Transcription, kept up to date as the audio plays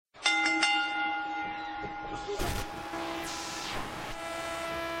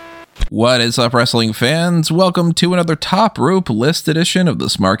What is up, wrestling fans? Welcome to another Top Rope List edition of the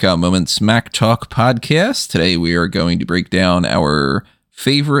Smarkout Moment Smack Talk podcast. Today we are going to break down our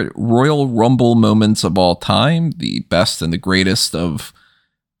favorite Royal Rumble moments of all time, the best and the greatest of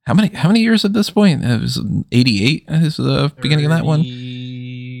how many years at this point? It was 88 is the beginning of that one.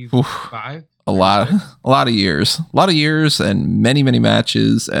 5? A lot of years and many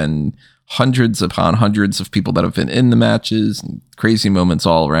matches and hundreds upon hundreds of people that have been in the matches and crazy moments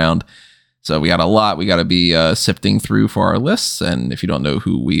all around. So we got a lot we got to be sifting through for our lists. And if you don't know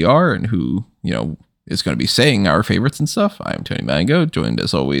who we are and who, is going to be saying our favorites and stuff, I'm Tony Mango, joined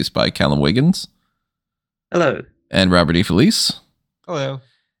as always by Callum Wiggins. Hello. And Robert E. Felice. Hello.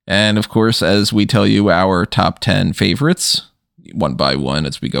 And of course, as we tell you our top 10 favorites, one by one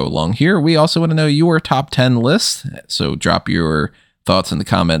as we go along here, we also want to know your top 10 list. So drop your thoughts in the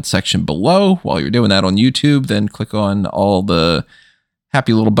comments section below. While you're doing that on YouTube, then click on all the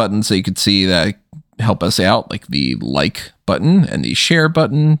happy little buttons so you can see that help us out, like the like button and the share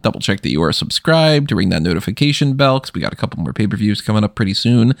button. Double check that you are subscribed to ring that notification bell, because we got a couple more pay-per-views coming up pretty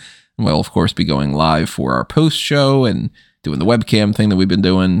soon. And we'll, of course, be going live for our post show and doing the webcam thing that we've been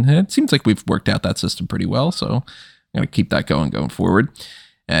doing. It seems like we've worked out that system pretty well, so I'm going to keep that going forward.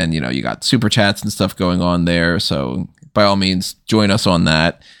 And, you got super chats and stuff going on there, so by all means, join us on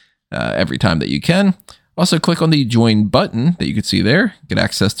that every time that you can. Also, click on the join button that you can see there. Get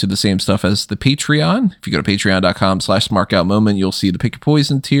access to the same stuff as the Patreon. If you go to patreon.com/smarkoutmoment, you'll see the Pick Your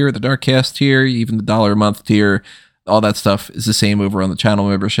Poison tier, the Darkcast tier, even the $1 a month tier. All that stuff is the same over on the channel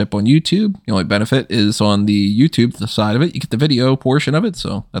membership on YouTube. The only benefit is on the YouTube side of it. You get the video portion of it,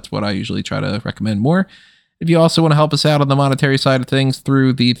 so that's what I usually try to recommend more. If you also want to help us out on the monetary side of things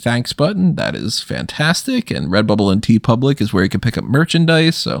through the thanks button, that is fantastic. And Redbubble and TeePublic is where you can pick up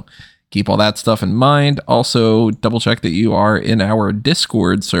merchandise, so keep all that stuff in mind. Also, double check that you are in our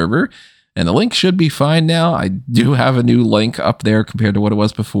Discord server, and the link should be fine now. I do have a new link up there compared to what it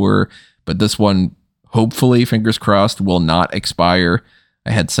was before, but this one, hopefully, fingers crossed, will not expire.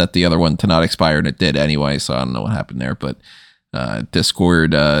 I had set the other one to not expire, and it did anyway, so I don't know what happened there, but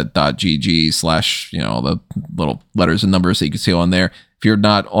discord.gg/ all the little letters and numbers that you can see on there. If you're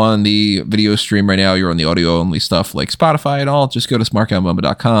not on the video stream right now, you're on the audio only stuff like Spotify and all, just go to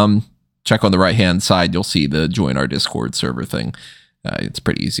smarkoutmoment.com. Check on the right hand side, you'll see the join our Discord server thing. It's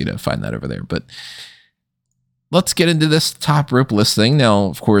pretty easy to find that over there. But let's get into this top rope list thing. Now,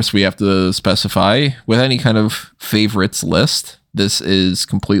 of course, we have to specify with any kind of favorites list. This is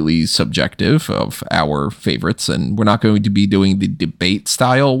completely subjective of our favorites, and we're not going to be doing the debate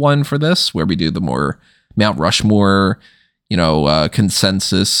style one for this, where we do the more Mount Rushmore,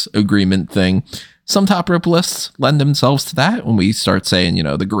 consensus agreement thing. Some top rope lists lend themselves to that when we start saying,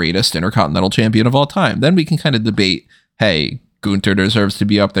 the greatest Intercontinental Champion of all time. Then we can kind of debate, hey, Gunther deserves to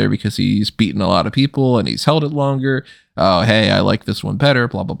be up there because he's beaten a lot of people and he's held it longer. Oh, hey, I like this one better,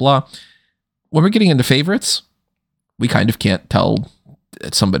 blah, blah, blah. When we're getting into favorites, we kind of can't tell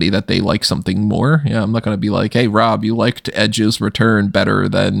somebody that they like something more. I'm not going to be like, hey, Rob, you liked Edge's return better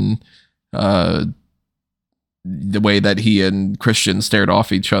than the way that he and Christian stared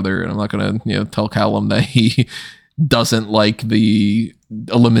off each other. And I'm not going to, tell Callum that he doesn't like the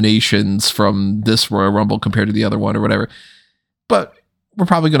eliminations from this Royal Rumble compared to the other one or whatever. But we're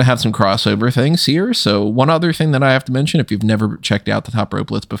probably going to have some crossover things here. So one other thing that I have to mention, if you've never checked out the Top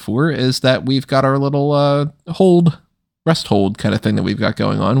Rope List before, is that we've got our little rest hold kind of thing that we've got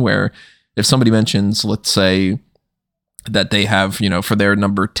going on, where if somebody mentions, let's say that they have, for their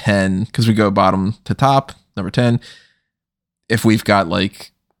number 10, because we go bottom to top, number 10, if we've got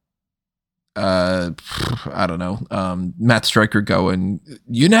like, I don't know, Matt Striker going,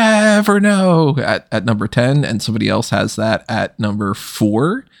 you never know at number 10, and somebody else has that at number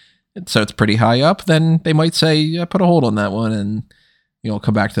 4, so it's pretty high up, then they might say, yeah, put a hold on that one, and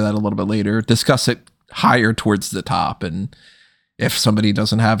come back to that a little bit later, discuss it higher towards the top. And if somebody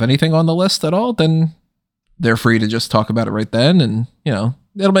doesn't have anything on the list at all, then they're free to just talk about it right then, and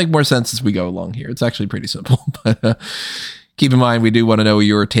it'll make more sense as we go along here. It's actually pretty simple. But keep in mind, we do want to know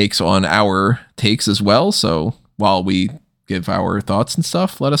your takes on our takes as well, so while we give our thoughts and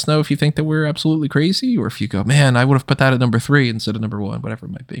stuff, let us know if you think that we're absolutely crazy, or if you go, man, I would have put that at number 3 instead of number 1, whatever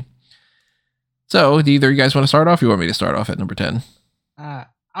it might be. So do either you guys want to start off? You want me to start off at number 10?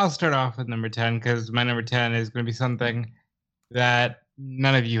 I'll start off with number 10, because my number 10 is going to be something that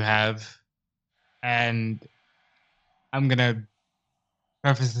none of you have. And I'm going to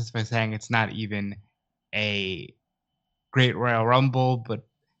preface this by saying it's not even a great Royal Rumble, but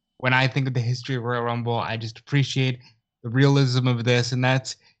when I think of the history of Royal Rumble, I just appreciate the realism of this, and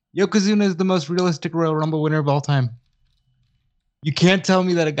that's Yokozuna is the most realistic Royal Rumble winner of all time. You can't tell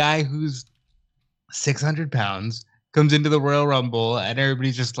me that a guy who's 600 pounds comes into the Royal Rumble and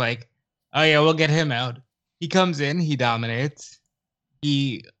everybody's just like, oh yeah, we'll get him out. He comes in, he dominates,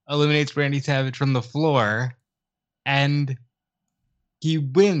 he eliminates Randy Savage from the floor, and he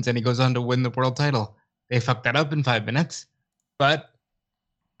wins, and he goes on to win the world title. They fucked that up in 5 minutes, but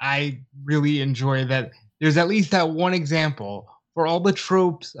I really enjoy that there's at least that one example for all the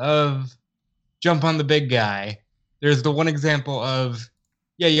tropes of jump on the big guy. There's the one example of,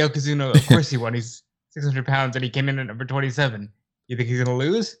 yeah, Yokozuna, of course he won. He's 600 pounds and he came in at number 27. You think he's going to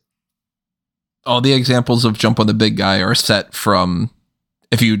lose? All the examples of jump on the big guy are set from,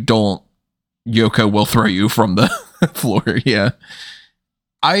 if you don't, Yoko will throw you from the floor. Yeah.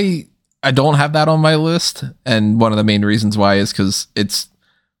 I don't have that on my list. And one of the main reasons why is because it's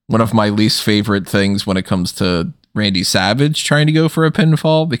one of my least favorite things when it comes to Randy Savage trying to go for a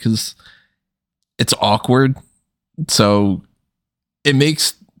pinfall, because it's awkward. So it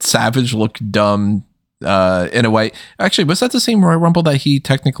makes Savage look dumb in a way. Actually, was that the same Royal Rumble that he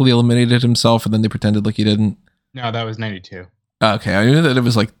technically eliminated himself and then they pretended like he didn't? No, that was 92. Okay, I knew that it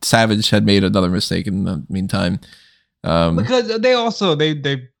was like Savage had made another mistake in the meantime. Because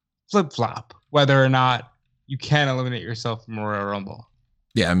they flip flop whether or not you can eliminate yourself from a Royal Rumble.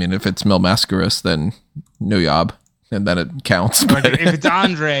 Yeah, I mean, if it's Mil Mascaras, then no yob, and then it counts. But if it's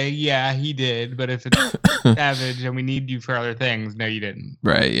Andre, yeah, he did. But if it's Savage and we need you for other things, no, you didn't.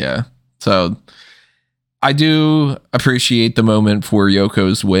 Right, yeah. So I do appreciate the moment for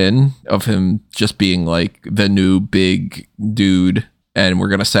Yoko's win of him just being like the new big dude, and we're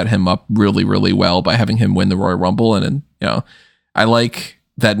going to set him up really, really well by having him win the Royal Rumble. And, I like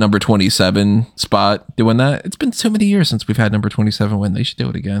that number 27 spot doing that. It's been so many years since we've had number 27 win. They should do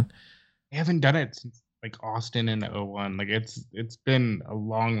it again. They haven't done it since like Austin in 01. Like it's been a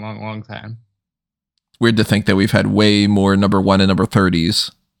long, long, long time. Weird to think that we've had way more number 1 and number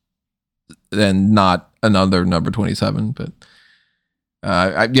 30s than not another number 27. But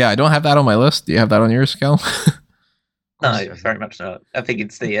I don't have that on my list. Do you have that on yours, Cal? No, very much not. I think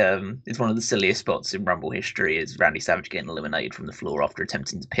it's it's one of the silliest spots in Rumble history is Randy Savage getting eliminated from the floor after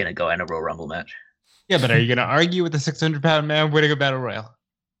attempting to pin a guy in a Royal Rumble match. Yeah, but are you going to argue with the 600-pound man winning a battle royal?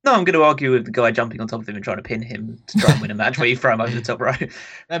 No, I'm going to argue with the guy jumping on top of him and trying to pin him to try and win a match where you throw him over the top rope.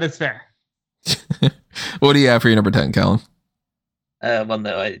 That is fair. What do you have for your number 10, Callum? One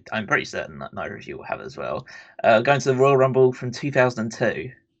that I'm pretty certain that neither of you will have as well. Going to the Royal Rumble from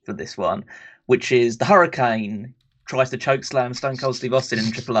 2002 for this one, which is the Hurricane tries to choke slam Stone Cold Steve Austin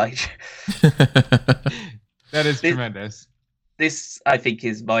and Triple H. That is tremendous. This, I think,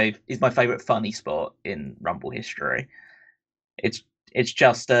 is my favorite funny spot in Rumble history. It's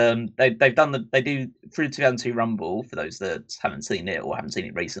just they do through the 2002 Rumble, for those that haven't seen it or haven't seen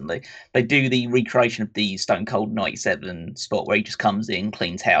it recently, they do the recreation of the Stone Cold 97 spot where he just comes in,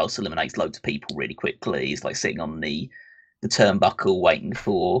 cleans house, eliminates loads of people really quickly. He's like sitting on the turnbuckle waiting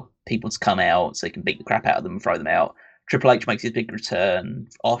for people to come out so he can beat the crap out of them and throw them out. Triple H makes his big return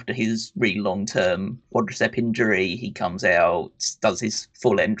after his really long-term quadricep injury. He comes out, does his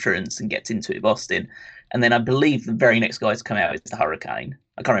full entrance and gets into it with Austin. And then I believe the very next guy to come out is the Hurricane.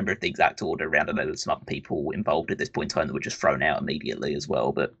 I can't remember the exact order around. I know there's some other people involved at this point in time that were just thrown out immediately as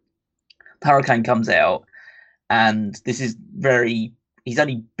well. But the Hurricane comes out, and this is he's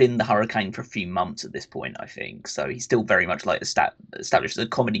only been the Hurricane for a few months at this point, I think. So he's still very much like established as a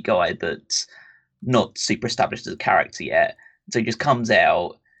comedy guy, but not super established as a character yet. So he just comes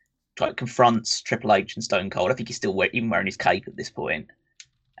out, confronts Triple H and Stone Cold. I think he's still even wearing his cape at this point.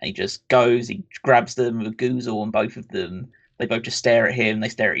 And he just goes, he grabs them with a goozle on both of them. They both just stare at him. They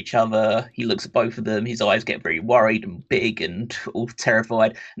stare at each other. He looks at both of them. His eyes get very worried and big and all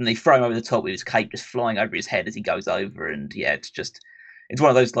terrified. And they throw him over the top with his cape just flying over his head as he goes over. And yeah, it's one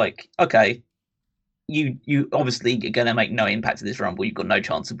of those like, okay, you obviously are going to make no impact to this Rumble. You've got no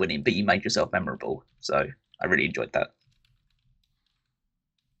chance of winning, but you made yourself memorable. So I really enjoyed that.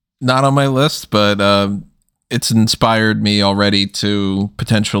 Not on my list, but it's inspired me already to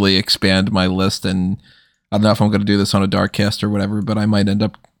potentially expand my list. And I don't know if I'm going to do this on a Darkcast or whatever, but I might end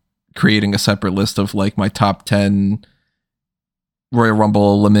up creating a separate list of like my top 10 Royal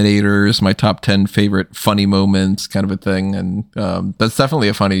Rumble eliminators, my top 10 favorite funny moments, kind of a thing. And that's definitely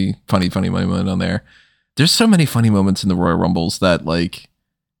a funny moment on there. There's so many funny moments in the Royal Rumbles that, like,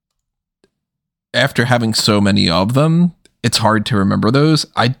 after having so many of them, it's hard to remember those.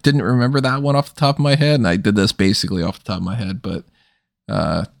 I didn't remember that one off the top of my head, and I did this basically off the top of my head, but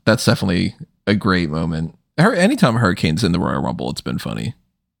that's definitely a great moment. Anytime Hurricane's in the Royal Rumble, it's been funny.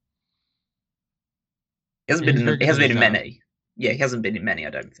 It hasn't been in many. Yeah, he hasn't been in many, I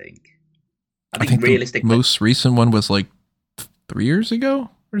don't think. I think realistically, the most recent one was like 3 years ago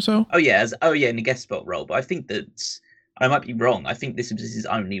or so. in a guest spot role. But I think that I might be wrong. I think this was his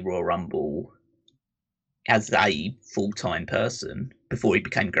only Royal Rumble as a full-time person before he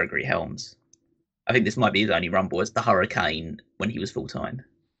became Gregory Helms. I think this might be his only Rumble as the Hurricane when he was full-time.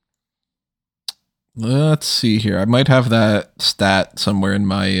 Let's see here. I might have that stat somewhere in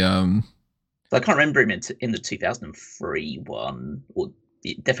my. So I can't remember him in the 2003 one, or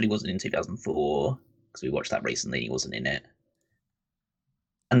it definitely wasn't in 2004 because we watched that recently. He wasn't in it.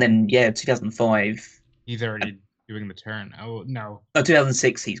 And then 2005. He's already doing the turn. Oh no. No,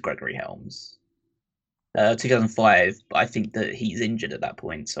 2006. He's Gregory Helms. 2005, but I think that he's injured at that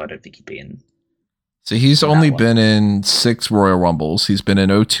point, so I don't think he'd be in. So he's only been in 6 Royal Rumbles. He's been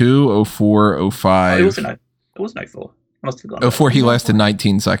in 02, 04, 05. It wasn't 04. I must have gone. 04, he lasted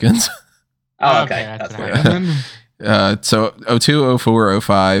 19 seconds. Oh, okay. That's right. So 02, 04,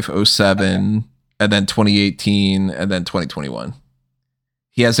 05, 07, and then 2018, and then 2021.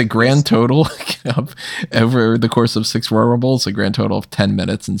 He has a grand total of, over the course of 6 Royal Rumbles, a grand total of 10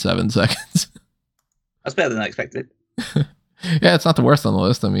 minutes and 7 seconds. That's better than I expected. Yeah, it's not the worst on the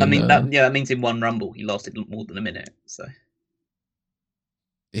list. That means in one Rumble he lasted more than a minute. So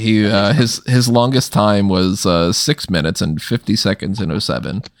he his longest time was 6 minutes and 50 seconds in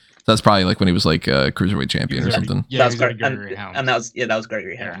 07. So that's probably like when he was like a cruiserweight champion or something. Yeah, that was Gregory Helms. And that was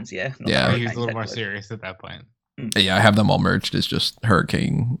Gregory Helms. Yeah, he was a little more serious at that point. Yeah, I have them all merged. It's just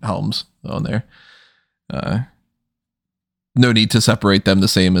Hurricane Helms on there. No need to separate them the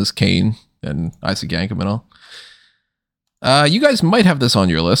same as Kane and Isaac Yankem and all. You guys might have this on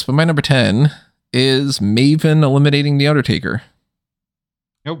your list, but my number 10 is Maven eliminating The Undertaker.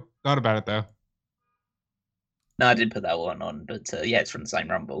 Nope, thought about it though. No, I did put that one on, but it's from the same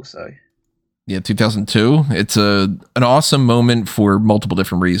Rumble, so. Yeah, 2002. It's an awesome moment for multiple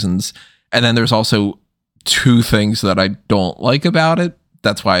different reasons. And then there's also 2 things that I don't like about it.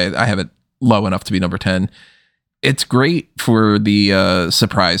 That's why I have it low enough to be number 10. It's great for the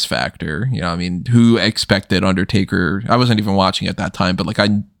surprise factor. You know, I mean, who expected Undertaker? I wasn't even watching at that time, but like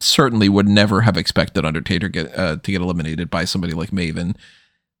I certainly would never have expected Undertaker to get eliminated by somebody like Maven.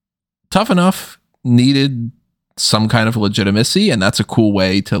 Tough Enough needed some kind of legitimacy, and that's a cool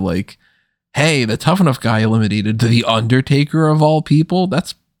way to like, hey, the Tough Enough guy eliminated the Undertaker of all people.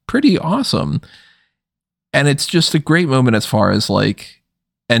 That's pretty awesome. And it's just a great moment as far as like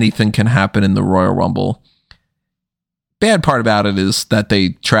anything can happen in the Royal Rumble. Bad part about it is that they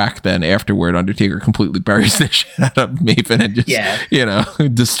track then afterward. Undertaker completely buries the shit out of Maven and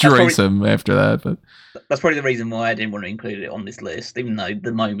just, destroys him after that. But that's probably the reason why I didn't want to include it on this list, even though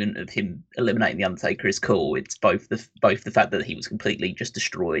the moment of him eliminating the Undertaker is cool. It's both the fact that he was completely just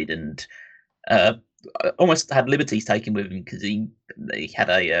destroyed and almost had liberties taken with him because he had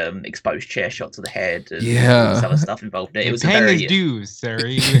a exposed chair shot to the head and all this other stuff involved. It was paying his dues, sir.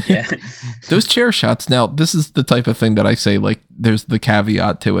 Yeah. Those chair shots. Now, this is the type of thing that I say, like, there's the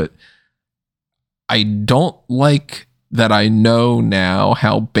caveat to it. I don't like that I know now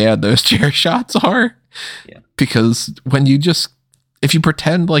how bad those chair shots are. Yeah. Because if you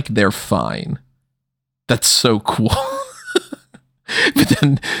pretend like they're fine, that's so cool. But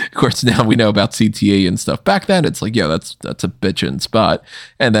then, of course, now we know about CTA and stuff. Back then, it's like, that's a bitchin' spot.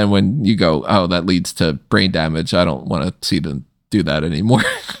 And then when you go, oh, that leads to brain damage, I don't want to see them do that anymore.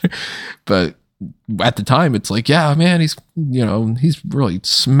 But at the time, it's like, yeah, man, he's really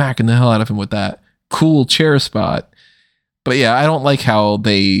smacking the hell out of him with that cool chair spot. But yeah, I don't like how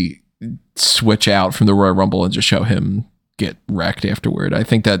they switch out from the Royal Rumble and just show him get wrecked afterward. I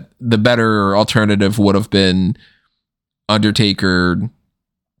think that the better alternative would have been Undertaker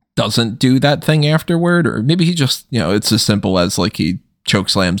doesn't do that thing afterward, or maybe he just, it's as simple as like he choke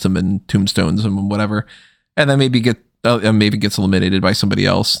slams him and tombstones him and whatever, and then maybe gets eliminated by somebody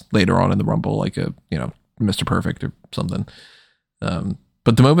else later on in the Rumble, like a Mr. Perfect or something.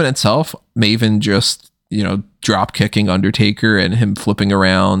 But the moment itself, Maven just drop kicking Undertaker and him flipping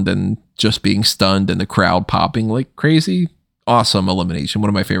around and just being stunned and the crowd popping like crazy, awesome elimination. One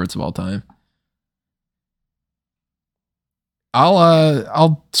of my favorites of all time.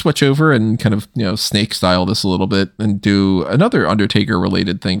 I'll switch over and kind of, snake style this a little bit and do another Undertaker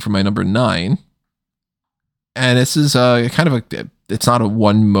related thing for my number 9. And this is it's not a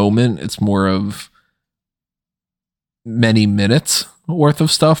one moment. It's more of many minutes worth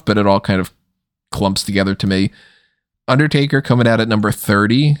of stuff, but it all kind of clumps together to me. Undertaker coming out at number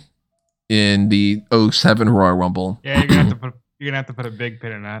 30 in the 07 Royal Rumble. Yeah, you're gonna have to put a big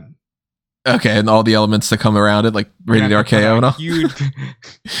pin in that. Okay, and all the elements that come around it, like rated RKO and all. Huge.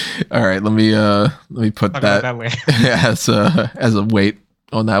 All right, let me put Talk that, about that later. as a weight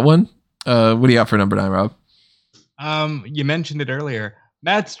on that one. What do you got for number 9, Rob? You mentioned it earlier.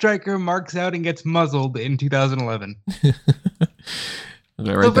 Matt Stryker marks out and gets muzzled in 2011. I'm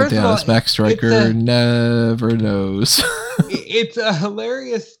gonna write that down. As Max Stryker never knows. It's a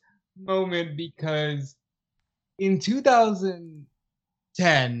hilarious moment because in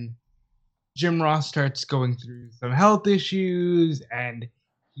 2010, Jim Ross starts going through some health issues and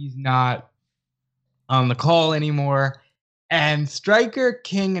he's not on the call anymore. And Stryker,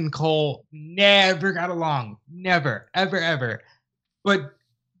 King, and Cole never got along. Never, ever, ever. But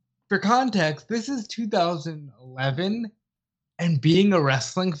for context, this is 2011, and being a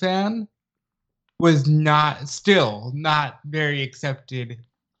wrestling fan was still not very accepted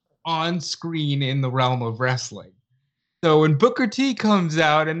on screen in the realm of wrestling. So when Booker T comes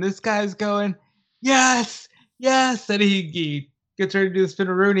out and this guy's going, yes, yes, and he gets ready to do the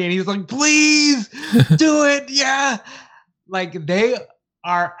spin-a-rooney and he's like, please do it, yeah. Like, they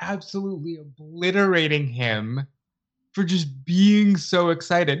are absolutely obliterating him for just being so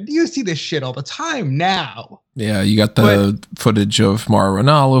excited. You see this shit all the time now. Yeah, you got the footage of Mauro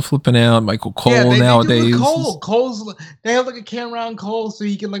Ranallo flipping out, Michael Cole nowadays. Cole's they have like a camera on Cole so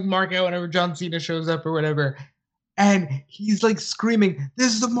he can like mark out whenever John Cena shows up or whatever. And he's like screaming,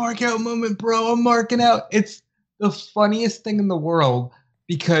 "This is the mark out moment, bro. I'm marking out." It's the funniest thing in the world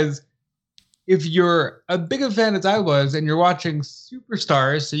because if you're a big a fan as I was and you're watching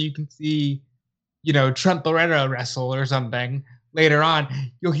Superstars so you can see, Trent Loretta wrestle or something later on,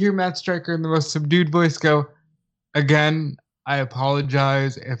 you'll hear Matt Stryker in the most subdued voice go, "Again, I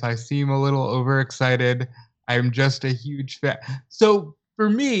apologize if I seem a little overexcited. I'm just a huge fan." So for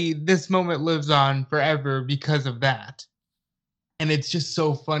me, this moment lives on forever because of that. And it's just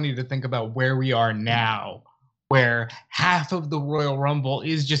so funny to think about where we are now, where half of the Royal Rumble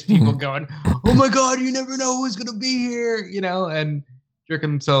is just people going, "Oh my God, you never know who's going to be here," and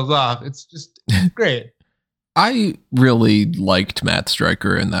jerking themselves off. It's just great. I really liked Matt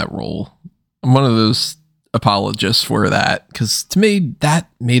Stryker in that role. I'm one of those apologists for that because to me that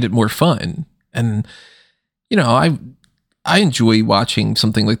made it more fun. And I enjoy watching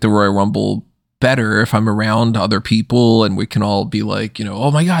something like the Royal Rumble better if I'm around other people and we can all be like,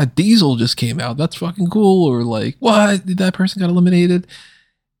 "Oh my God, Diesel just came out. That's fucking cool." Or like, "What? That person got eliminated?"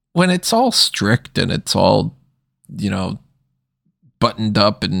 When it's all strict and it's all, buttoned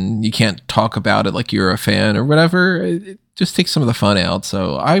up and you can't talk about it like you're a fan or whatever, it just takes some of the fun out.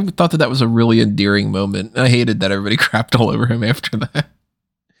 So I thought that was a really endearing moment. I hated that everybody crapped all over him after that.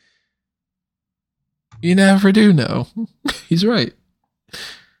 You never do know. He's right.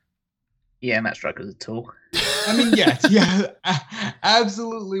 Yeah, Matt Stryker's a tool. I mean, yes, yeah,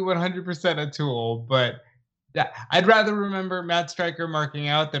 absolutely 100% a tool, but I'd rather remember Matt Stryker marking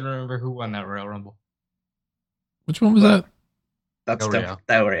out than remember who won that Royal Rumble. Which one was that? That's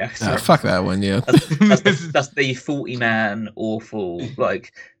Del Rio. Fuck that one, yeah. That's the 40-man awful,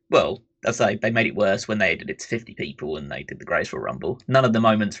 I'll say they made it worse when they did it to 50 people and they did the Greatest Royal Rumble. None of the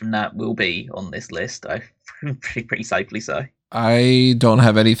moments from that will be on this list, I pretty safely say. I don't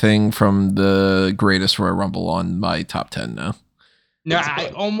have anything from the Greatest Royal Rumble on my top 10 now. No,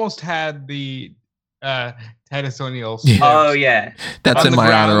 I almost had the Titus O'Neil. Yeah. Oh, yeah. That's in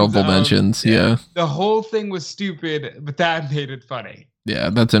my honorable mentions, yeah. The whole thing was stupid, but that made it funny. Yeah,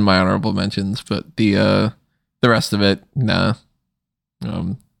 that's in my honorable mentions, but the rest of it, nah.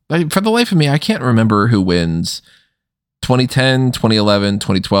 For the life of me, I can't remember who wins 2010, 2011,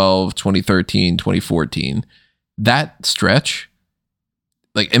 2012, 2013, 2014. That stretch,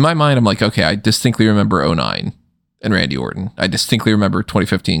 like in my mind, I'm like, okay, I distinctly remember 2009 and Randy Orton. I distinctly remember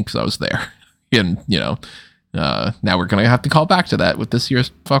 2015 because I was there. And, now we're going to have to call back to that with this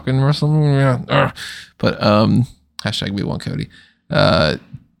year's fucking wrestling. But, hashtag we want Cody. The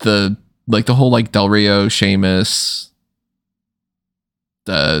whole like Del Rio, Sheamus,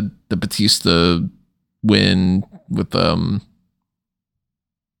 the Batista win with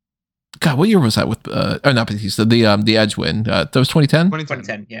God, what year was that with not Batista, the Edge win? That was 2010?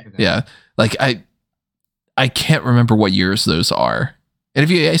 2010, yeah. Yeah. Like I can't remember what years those are. And if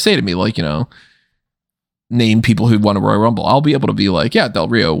you say to me, like, name people who won a Royal Rumble, I'll be able to be like, yeah, Del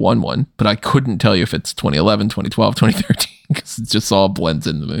Rio won one, but I couldn't tell you if it's 2011, 2012, 2013, because it just all blends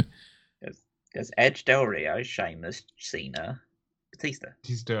into me. There's Edge, Del Rio, Sheamus, Cena,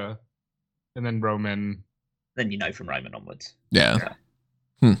 Batista. And then Roman. Then from Roman onwards. Yeah.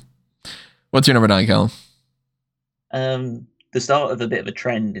 What's your number 9, Callum? the start of a bit of a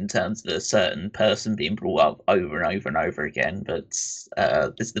trend in terms of a certain person being brought up over and over and over again. But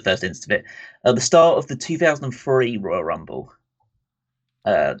this is the first instance of it. The start of the 2003 Royal Rumble.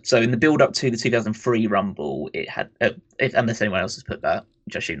 So in the build up to the 2003 Rumble, it had, unless anyone else has put that,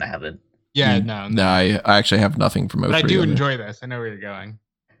 which I assume they haven't. Yeah, no, I actually have nothing from 03. But I do enjoy this. I know where you're going.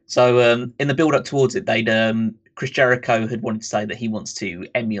 So in the build up towards it, Chris Jericho had wanted to say that he wants to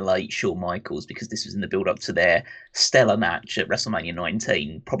emulate Shawn Michaels because this was in the build up to their stellar match at WrestleMania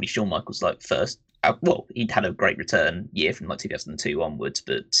 19. Probably Shawn Michaels first. Well, he'd had a great return year from 2002 onwards,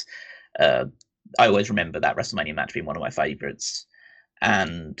 but I always remember that WrestleMania match being one of my favorites.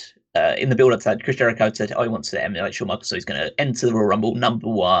 And in the build up to that, Chris Jericho said, "I want to emulate Shawn Michaels, so he's going to enter the Royal Rumble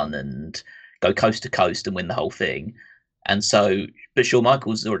 #1 and go coast to coast and win the whole thing." And so, but Shawn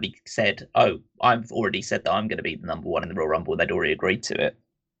Michaels already said, "Oh, I've already said that I'm going to be the #1 in the Royal Rumble." They'd already agreed to it.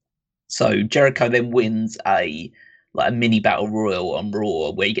 So Jericho then wins a mini battle royal on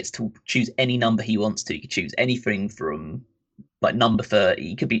Raw, where he gets to choose any number he wants to. He could choose anything from number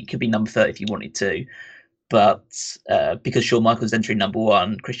 30. It could be number 30 if you wanted to. But because Shawn Michaels entering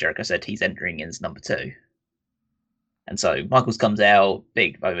 #1, Chris Jericho said he's entering as number 2. And so Michaels comes out,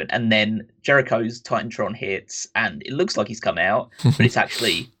 big moment, and then Jericho's Titantron hits, and it looks like he's come out, but it's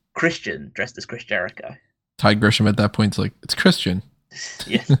actually Christian dressed as Chris Jericho. Ty Grisham at that point is like, it's Christian.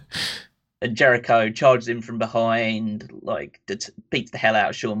 Yes. And Jericho charges him from behind, beats the hell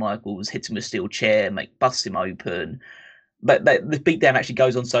out of Shawn Michaels, hits him with a steel chair, busts him open. But the beatdown actually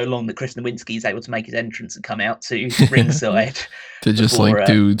goes on so long that Chris Nowinski is able to make his entrance and come out to ringside to just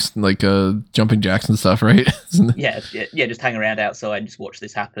do jumping jacks and stuff, right? yeah, just hang around outside and just watch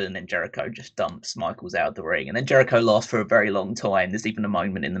this happen. And then Jericho just dumps Michaels out of the ring, and then Jericho lasts for a very long time. There's even a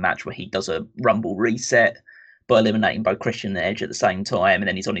moment in the match where he does a Rumble reset by eliminating both Christian and Edge at the same time, and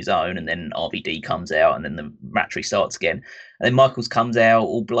then he's on his own, and then RVD comes out, and then the match restarts again. And then Michaels comes out,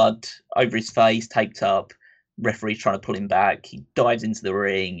 all blood over his face, taped up. Referee's trying to pull him back. He dives into the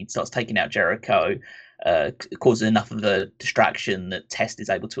ring. He starts taking out Jericho, causes enough of a distraction that Test is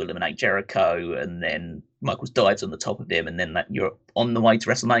able to eliminate Jericho, and then Michaels dives on the top of him, and then you're on the way to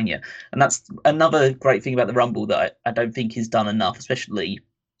WrestleMania. And that's another great thing about the Rumble that I don't think is done enough, especially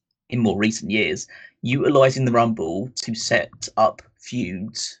in more recent years, utilizing the Rumble to set up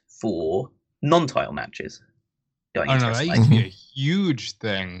feuds for non-title matches. That used to be a huge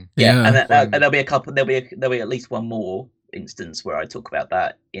thing. Yeah, and there'll be a couple. There'll be at least one more instance where I talk about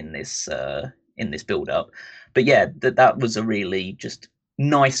that in this build-up. But yeah, that was a really just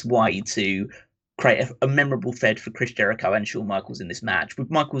nice way to create a memorable fed for Chris Jericho and Shawn Michaels in this match, with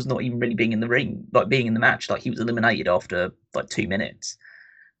Michaels not even really being in the ring, being in the match. He was eliminated after 2 minutes,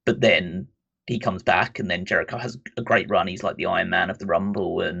 but then he comes back, and then Jericho has a great run. He's like the Iron Man of the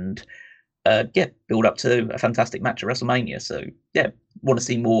Rumble, and build up to a fantastic match at WrestleMania. So yeah, want to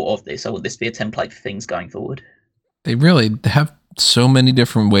see more of this. I want this to be a template for things going forward. They really have so many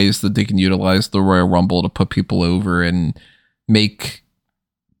different ways that they can utilize the Royal Rumble to put people over and make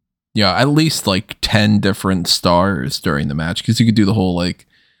at least 10 different stars during the match, because you could do the whole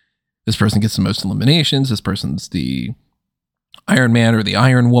this person gets the most eliminations, this person's the Iron Man or the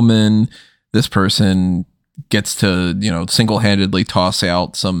Iron Woman, this person gets to single-handedly toss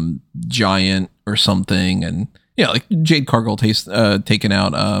out some giant or something. And Jade Cargill taking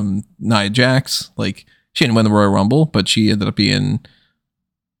out Nia Jax. She didn't win the Royal Rumble, but she ended up being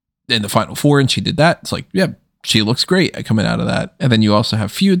in the Final Four, and she did that. It's she looks great coming out of that. And then you also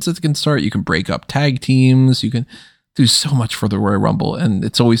have feuds that can start. You can break up tag teams. You can do so much for the Royal Rumble, and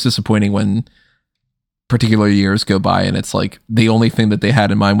it's always disappointing when particular years go by and it's the only thing that they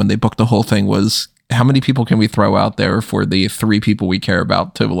had in mind when they booked the whole thing was, how many people can we throw out there for the 3 people we care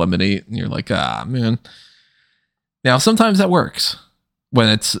about to eliminate? And you're man. Now, sometimes that works when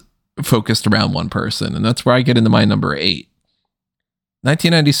it's focused around one person. And that's where I get into my number 8.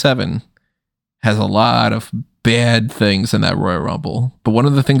 1997 has a lot of bad things in that Royal Rumble. But one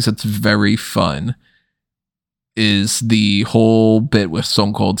of the things that's very fun is the whole bit with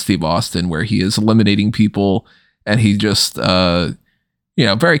Stone Cold Steve Austin, where he is eliminating people and he just,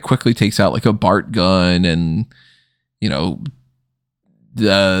 very quickly takes out a Bart gun, and what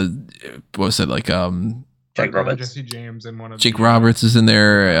was it Jake Roberts, Jesse James, and one of Jake Roberts is in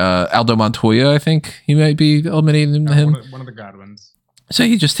there. Aldo Montoya, I think he might be eliminating him. One of the Godwins. So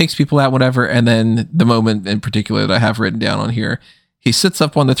he just takes people out, whatever. And then the moment in particular that I have written down on here, he sits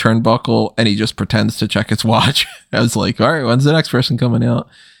up on the turnbuckle and he just pretends to check his watch. I was all right, when's the next person coming out?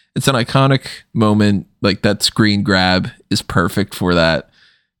 It's an iconic moment. That screen grab is perfect for that.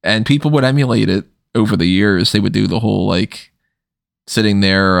 And people would emulate it over the years. They would do the whole sitting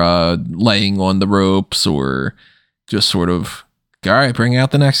there laying on the ropes, or just sort of, all right, bring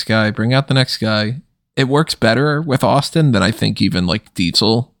out the next guy. It works better with Austin than I think even like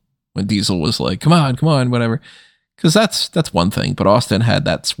Diesel, when Diesel was like, come on, whatever. Because that's one thing, but Austin had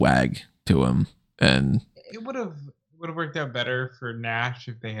that swag to him, and it would have worked out better for Nash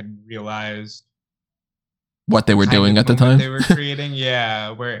if they had realized what they were doing at the time. They were creating,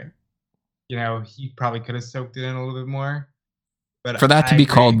 yeah, where he probably could have soaked it in a little bit more. But for that to be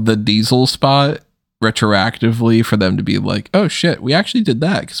called the Diesel spot retroactively, for them to be like, oh shit, we actually did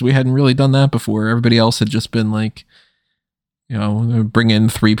that because we hadn't really done that before. Everybody else had just been like, bring in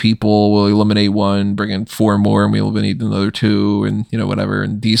 3 people, we'll eliminate 1, bring in 4 more, and we eliminate another 2, and whatever.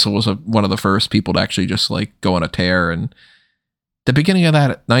 And Diesel was one of the first people to actually just like go on a tear. And the beginning of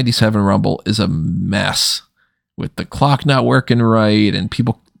that 97 Rumble is a mess with the clock not working right and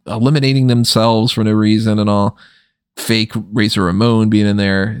people eliminating themselves for no reason and all. Fake Razor Ramon being in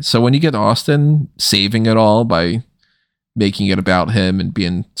there. So when you get Austin saving it all by making it about him and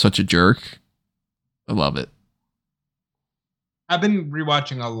being such a jerk, I love it. I've been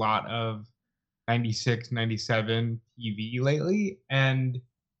rewatching a lot of 96, 97 TV lately, and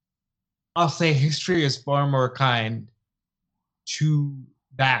I'll say history is far more kind to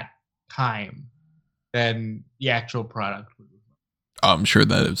that time than the actual product. I'm sure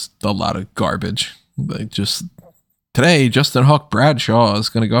that is a lot of garbage. Like, just today, Justin Hawk Bradshaw is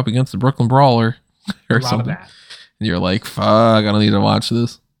going to go up against the Brooklyn Brawler or something. And you're like, fuck, I don't need to watch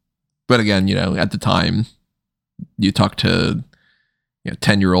this. But again, at the time, you talk to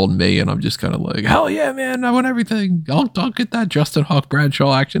 10-year-old me, and I'm just kind of like, hell yeah, man, I want everything. I'll get that Justin Hawk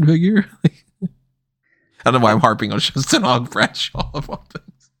Bradshaw action figure. I don't know why I'm harping on Justin Hawk Bradshaw of all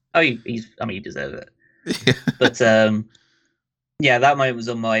things. Oh, he deserves it. Yeah. But that moment was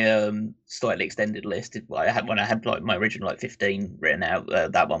on my slightly extended list. When I had like my original 15 written out,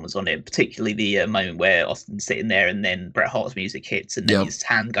 that one was on it. Particularly the moment where Austin's sitting there, and then Bret Hart's music hits, and then his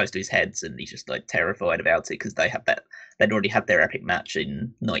hand goes to his head, and he's just like terrified about it because they'd already had their epic match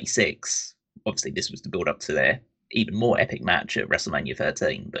in '96. Obviously, this was the build up to their even more epic match at WrestleMania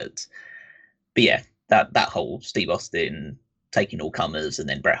 13. But yeah, that whole Steve Austin taking all comers, and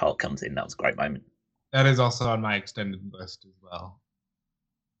then Bret Hart comes in. That was a great moment. That is also on my extended list as well.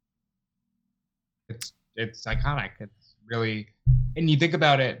 It's iconic. It's really, and you think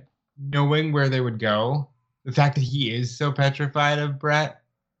about it, knowing where they would go, the fact that he is so petrified of Bret,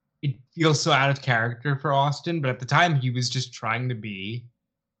 it feels so out of character for Austin. But at the time, he was just trying to be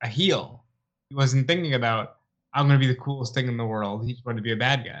a heel. He wasn't thinking about, I'm going to be the coolest thing in the world. He just wanted to be a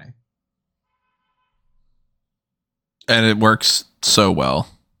bad guy. And it works so well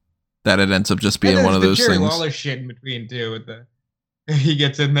that it ends up just being one of those Jerry things. Lawler shit in between too. With he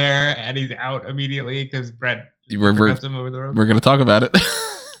gets in there and he's out immediately because Bret cuts him over the rope. We're going to talk about it.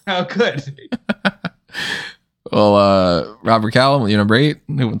 Oh, good. Well, Robert Callum, number 8.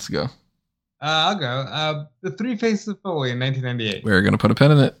 Who wants to go? I'll go. The 3 Faces of Foley in 1998. We're going to put a pin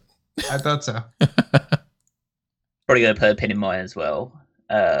in it. I thought so. Probably going to put a pin in mine as well.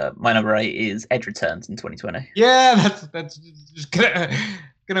 My number 8 is Edge Returns in 2020. Yeah, that's just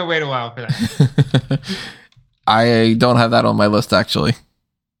gonna wait a while for that. I don't have that on my list, actually.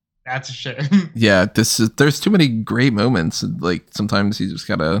 That's a shame. Yeah, there's too many great moments. Like, sometimes you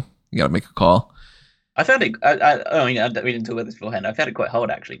gotta make a call. I found it. We didn't talk about this beforehand. I found it quite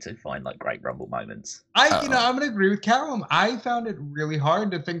hard actually to find like great Rumble moments. I'm gonna agree with Callum. I found it really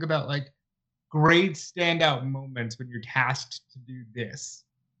hard to think about like great standout moments when you're tasked to do this.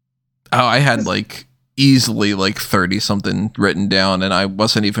 Oh, I had like easily like 30 something written down, and I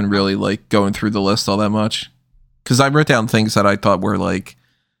wasn't even really like going through the list all that much, because I wrote down things that I thought were like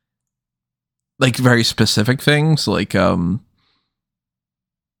very specific things, like the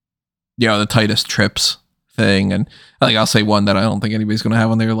Titus Trips thing. And I think I'll say one that I don't think anybody's gonna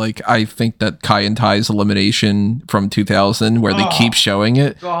have on there. Like, I think that Kai and Ty's elimination from 2000, where they keep showing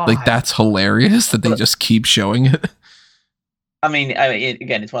it, God. like, that's hilarious that they just keep showing it. I mean,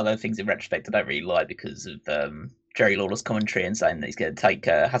 again, it's one of those things in retrospect I don't really like because of Jerry Lawler's commentary and saying that he's going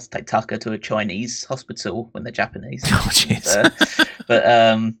to has to take Tucker to a Chinese hospital when they're Japanese. Oh, jeez. But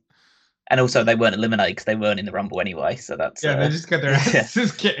and also they weren't eliminated because they weren't in the Rumble anyway. So that's they just got their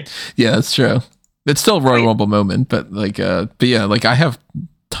asses kicked. Yeah, that's true. It's still a Royal Rumble moment, but like I have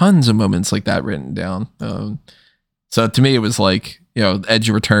tons of moments like that written down. So to me, it was like,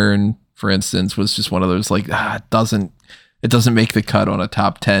 Edge Return, for instance, was just one of those like, it doesn't make the cut on a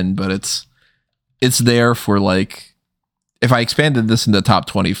top 10, but it's there for like, if I expanded this into top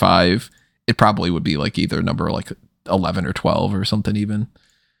 25, it probably would be like either number like 11 or 12 or something even.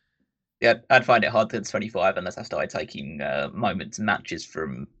 Yeah, I'd find it hard to 25 unless I started taking moments and matches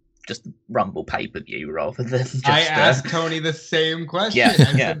from just Rumble pay-per-view rather than just. I asked Tony the same question. Yeah,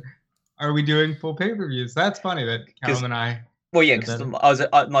 I yeah. said, are we doing full pay-per-views? That's funny that Callum and I. Well, yeah, because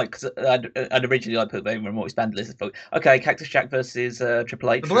I'd originally put them in a more expanded list. Thought, okay, Cactus Jack versus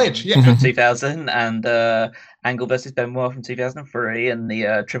Triple H, Triple H, from 2000, and Angle versus Benoit from 2003, and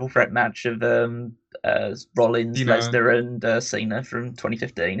the triple threat match of Rollins, Lesnar, and Cena from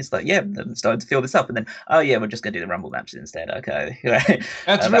 2015. It's like, yeah, I'm starting to fill this up, and then we're just gonna do the Rumble matches instead. Okay,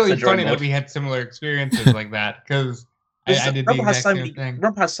 that's really funny that we had similar experiences like that because. I did Rumble the exact same thing.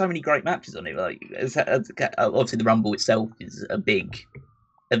 Rumble has so many great matches on it. Like, obviously, the Rumble itself is a big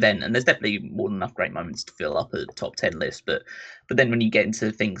event, and there's definitely more than enough great moments to fill up a top 10 list. But then when you get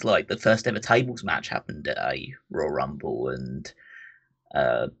into things like the first ever tables match happened at a Royal Rumble, and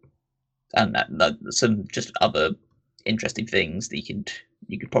some just other interesting things that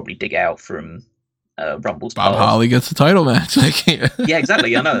you could probably dig out from Rumble's Bob past. Holly gets the title match. Yeah,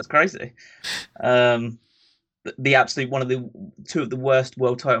 exactly. I know, that's crazy. The absolute one of the two of the worst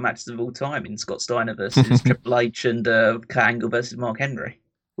world title matches of all time in Scott Steiner versus Triple H and Kurt Angle versus Mark Henry,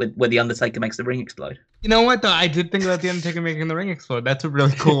 where the Undertaker makes the ring explode. You know what though? I did think about the Undertaker making the ring explode. That's a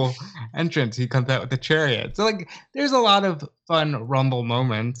really cool entrance. He comes out with the chariot. So like, there's a lot of fun Rumble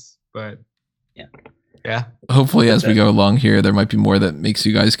moments, but yeah. Hopefully, as we go along here, there might be more that makes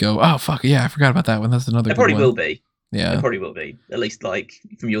you guys go, "Oh fuck yeah, I forgot about that one." That's another. There probably will be. Yeah, it probably will be, at least like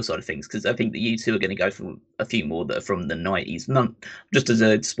from your side of things, because I think that you two are going to go for a few more that are from the 90s. None, just as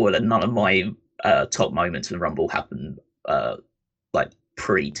a spoiler, none of my top moments in Rumble happened like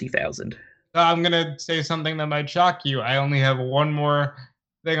pre-2000. I'm going to say something that might shock you. I only have one more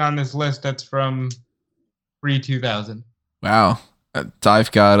thing on this list that's from pre-2000. Wow.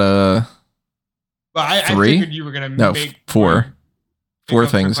 I've got well, I figured you were going to make four. Four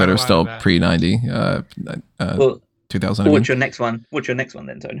things that are still pre-90. 2000. What's your next one? What's your next one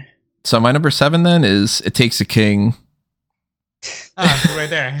then, Tony? So my number 7 then is It Takes a King. Right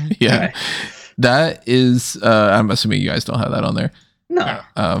there. Yeah. Okay. That is, I'm assuming you guys don't have that on there. No.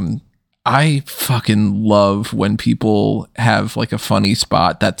 I fucking love when people have like a funny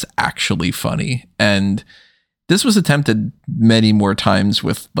spot that's actually funny. And this was attempted many more times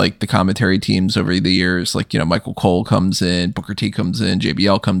with like the commentary teams over the years. Like, Michael Cole comes in, Booker T comes in,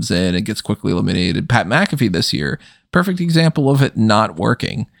 JBL comes in and gets quickly eliminated. Pat McAfee this year, perfect example of it not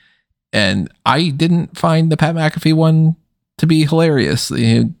working. And I didn't find the Pat McAfee one to be hilarious.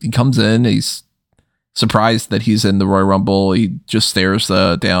 He comes in, he's surprised that he's in the Royal Rumble. He just stares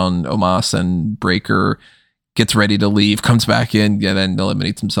down Omos and Breaker, gets ready to leave, comes back in, and then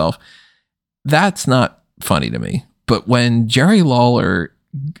eliminates himself. That's not funny to me. But when Jerry Lawler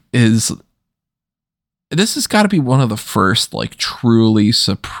this has got to be one of the first like truly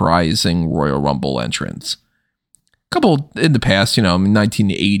surprising Royal Rumble entrants. A couple in the past,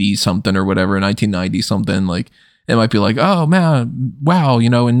 1980 something or whatever, 1990 something, like it might be like, oh man, wow,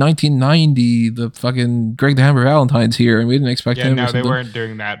 in 1990 the fucking Greg the Hammer Valentine's here and we didn't expect him. No, they weren't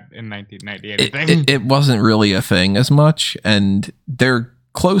doing that in 1990. It wasn't really a thing as much, and their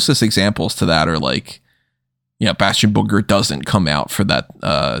closest examples to that are like, Bastion Booger doesn't come out for that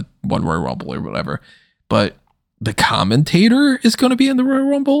one Royal Rumble or whatever, but the commentator is going to be in the Royal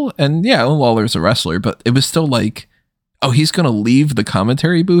Rumble, and Lawler's a wrestler, but it was still like, oh, he's going to leave the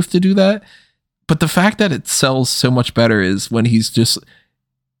commentary booth to do that. But the fact that it sells so much better is when he's just,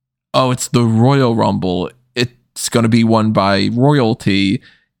 oh, it's the Royal Rumble. It's going to be won by royalty.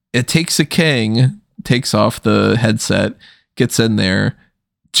 It takes a king, takes off the headset, gets in there,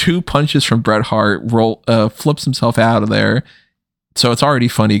 2 punches from Bret Hart, flips himself out of there. So it's already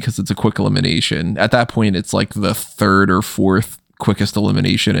funny because it's a quick elimination. At that point, it's like the 3rd or 4th quickest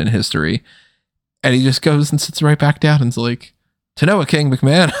elimination in history. And he just goes and sits right back down and is like, to know a King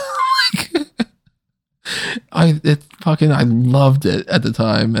McMahon. I loved it at the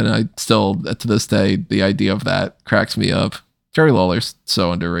time. And I still, to this day, the idea of that cracks me up. Jerry Lawler's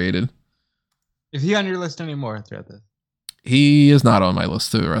so underrated. Is he on your list anymore throughout this? He is not on my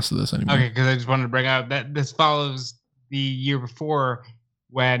list through the rest of this anymore. Okay, because I just wanted to bring out that this follows the year before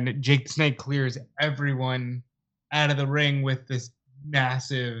when Jake the Snake clears everyone out of the ring with this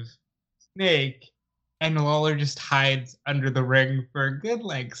massive snake, and Lawler just hides under the ring for a good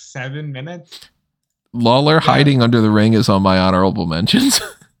 7 minutes. Lawler hiding under the ring is on my honorable mentions.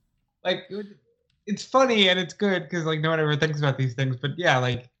 It's funny and it's good because no one ever thinks about these things. But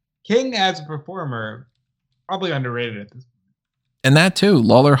King as a performer, probably underrated at this point. And that too,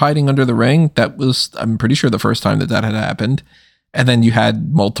 Lawler hiding under the ring, that was, I'm pretty sure, the first time that had happened. And then you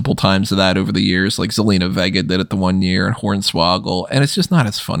had multiple times of that over the years, like Zelina Vega did it the one year and Hornswoggle, and it's just not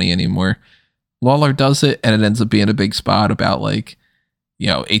as funny anymore. Lawler does it, and it ends up being a big spot about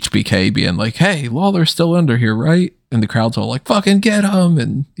HBK being like, "Hey, Lawler's still under here, right?" And the crowd's all like, "Fucking get him!"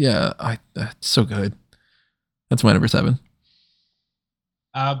 And it's so good. That's my number 7.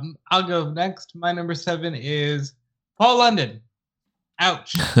 I'll go next. My number 7 is Paul London.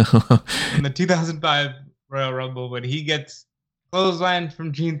 Ouch. In the 2005 Royal Rumble, when he gets clotheslined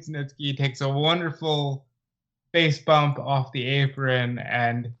from Gene Snitsky, takes a wonderful face bump off the apron,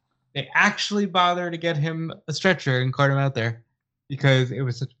 and they actually bother to get him a stretcher and cart him out there because it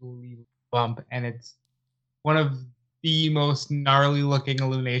was such a believable bump, and it's one of the most gnarly looking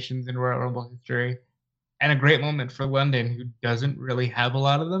eliminations in Royal Rumble history, and a great moment for London, who doesn't really have a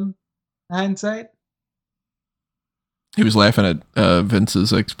lot of them in hindsight. He was laughing at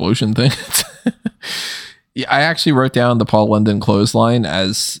Vince's explosion thing. Yeah, I actually wrote down the Paul London clothesline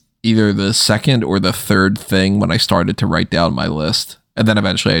as either the second or the third thing when I started to write down my list. And then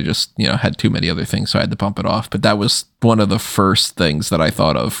eventually I just, had too many other things, so I had to bump it off. But that was one of the first things that I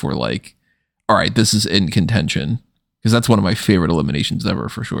thought of for like, all right, this is in contention. Because that's one of my favorite eliminations ever,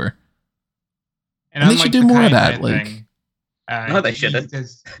 for sure. And they should do more of that. Like, no, they shouldn't.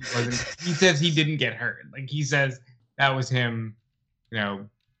 He says he didn't get hurt. Like, he says that was him,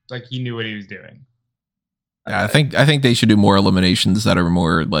 like he knew what he was doing. Yeah, I think they should do more eliminations that are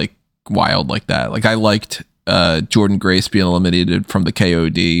more like wild like that. Like I liked Jordan Grace being eliminated from the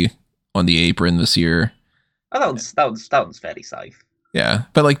KOD on the apron this year. Oh, that one's fairly safe. Yeah,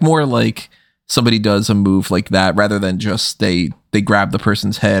 but like more like somebody does a move like that rather than just they grab the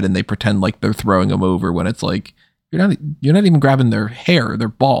person's head and they pretend like they're throwing them over when it's like you're not even grabbing their hair, they're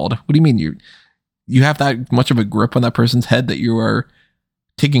bald. What do you mean you have that much of a grip on that person's head that you are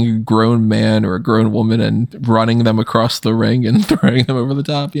taking a grown man or a grown woman and running them across the ring and throwing them over the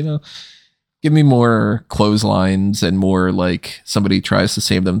top, Give me more clotheslines and more like somebody tries to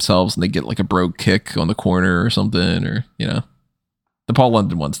save themselves and they get like a brogue kick on the corner or something, or, the Paul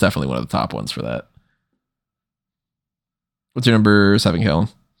London one's definitely one of the top ones for that. What's your number 7, Kellen?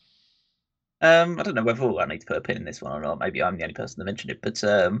 I don't know whether I need to put a pin in this one or not. Maybe I'm the only person to mention it, but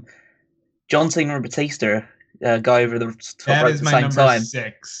John Cena and Batista go over the top rope at the same time. That is my number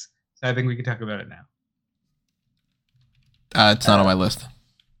 6. So I think we can talk about it now. It's not on my list.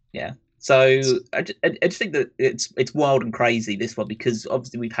 Yeah. So I just think that it's wild and crazy, this one, because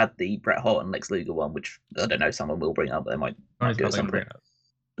obviously we've had the Bret Hart and Lex Luger one, which I don't know, someone will bring up, but they might do it something.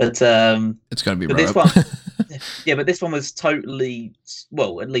 But it's going to be this one. Yeah, but this one was totally,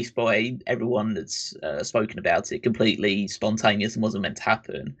 well, at least by everyone that's spoken about it, completely spontaneous and wasn't meant to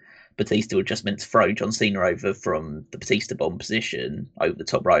happen. Batista was just meant to throw John Cena over from the Batista bomb position over the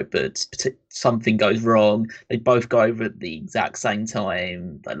top rope, but something goes wrong. They both go over at the exact same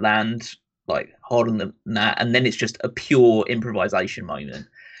time. They land like hard on the mat, and then it's just a pure improvisation moment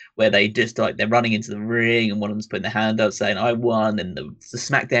where they just like they're running into the ring, and one of them's putting their hand up saying "I won," and the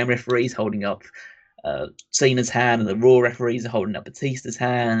SmackDown referee's holding up Cena's hand, and the Raw referees are holding up Batista's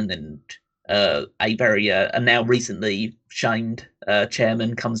hand, and a very now recently shamed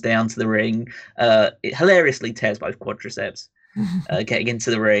chairman comes down to the ring. It hilariously tears both quadriceps getting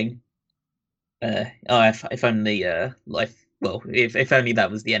into the ring. If only if only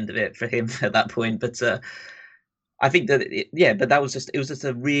that was the end of it for him at that point. But I think that but that was just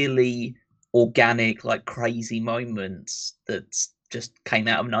a really organic, like crazy moment that just came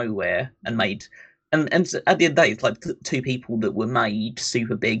out of nowhere and made. And at the end of the day, it's like two people that were made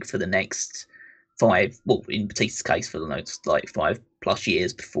super big for the next 5, well, in Batista's case, for the next like 5+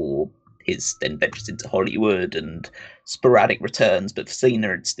 years before his then ventures into Hollywood and sporadic returns. But for Cena,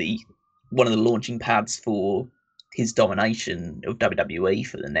 it's one of the launching pads for his domination of WWE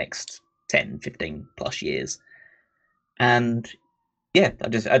for the next 10, 15+ years. And yeah, I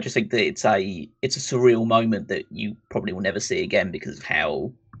just think that it's a surreal moment that you probably will never see again because of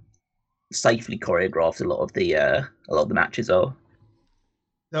how safely choreographed a lot of the matches are.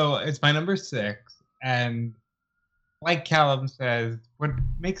 So it's my number 6, and like Callum says, what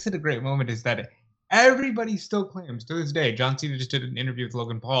makes it a great moment is that everybody still claims to this day. John Cena just did an interview with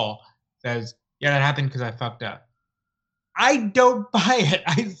Logan Paul, says, "Yeah, that happened because I fucked up." I don't buy it.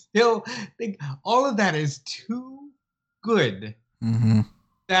 I still think all of that is too good. Mm-hmm.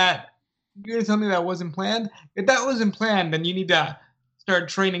 That you're gonna tell me that wasn't planned? If that wasn't planned, then you need to start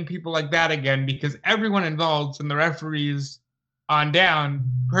training people like that again, because everyone involved, from the referees on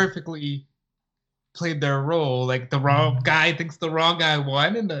down, perfectly played their role. Like the Raw guy thinks the Raw guy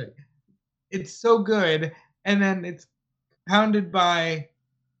won, and it's so good. And then it's pounded by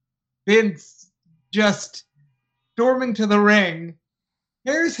Vince just storming to the ring.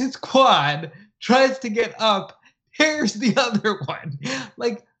 Here's his quad, tries to get up, here's the other one.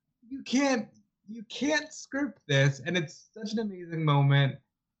 Like, you you can't script this, and it's such an amazing moment.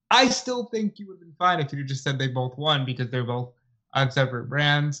 I still think you would have been fine if you just said they both won because they're both on separate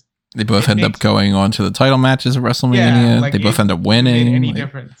brands. They both end up going on to the title matches at WrestleMania. They both end up winning. Made any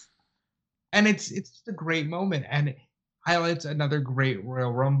difference? And it's just a great moment, and it highlights another great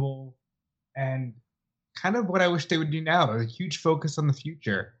Royal Rumble, and kind of what I wish they would do now. A huge focus on the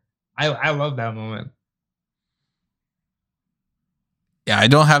future. I love that moment. Yeah, I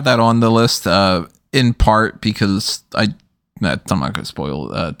don't have that on the list, in part because I'm not going to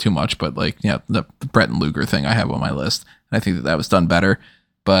spoil too much, but the Brett and Luger thing I have on my list, and I think that was done better.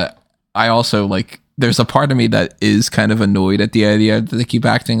 But I also there's a part of me that is kind of annoyed at the idea that they keep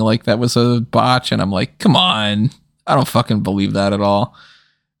acting like that was a botch, and I'm like, come on, I don't fucking believe that at all.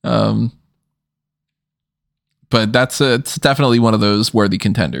 But it's definitely one of those worthy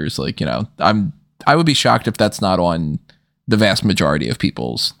contenders. I would be shocked if that's not on the vast majority of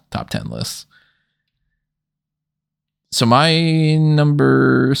people's top 10 lists. So my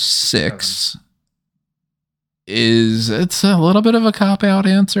number 6 it's a little bit of a cop-out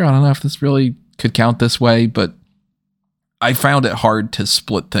answer. I don't know if this really could count this way, but I found it hard to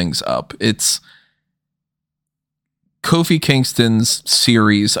split things up. It's Kofi Kingston's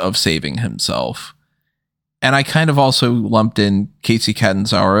series of saving himself. And I kind of also lumped in Kacy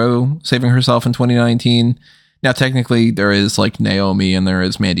Catanzaro saving herself in 2019. Now, technically, there is Naomi and there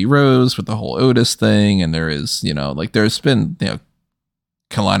is Mandy Rose with the whole Otis thing. And there is, there's been,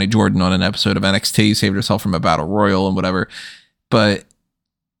 Kalani Jordan on an episode of NXT saved herself from a battle royal and whatever. But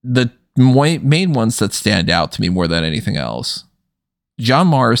the main ones that stand out to me more than anything else, John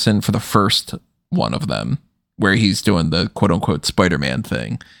Morrison for the first one of them, where he's doing the quote unquote Spider-Man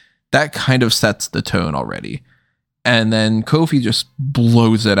thing. That kind of sets the tone already. And then Kofi just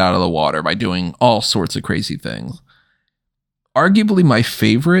blows it out of the water by doing all sorts of crazy things. Arguably my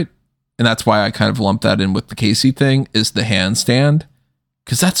favorite, and that's why I kind of lumped that in with the Casey thing, is the handstand.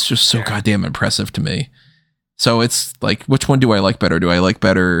 Because that's just so goddamn impressive to me. So it's which one do I like better? Do I like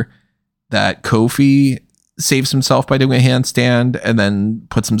better that Kofi saves himself by doing a handstand and then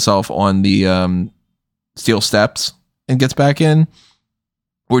puts himself on the steel steps and gets back in?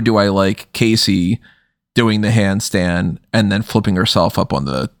 Or do I like Casey doing the handstand and then flipping herself up on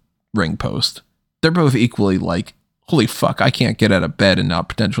the ring post? They're both equally holy fuck, I can't get out of bed and not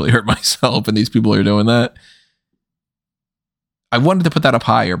potentially hurt myself, and these people are doing that. I wanted to put that up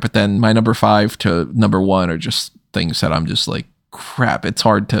higher, but then my number 5 to number 1 are just things that I'm just crap, it's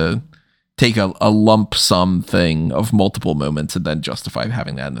hard to take a lump sum thing of multiple moments and then justify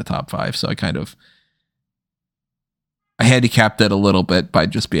having that in the top 5. So I handicapped it a little bit by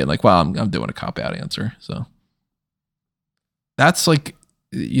just being well, I'm doing a cop-out answer. So that's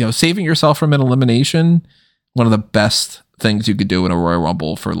saving yourself from an elimination, one of the best things you could do in a Royal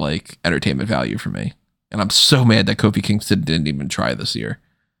Rumble for entertainment value for me. And I'm so mad that Kofi Kingston didn't even try this year.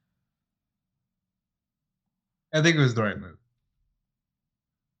 I think it was the right move.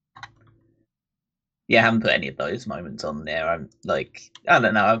 Yeah, I haven't put any of those moments on there. I'm I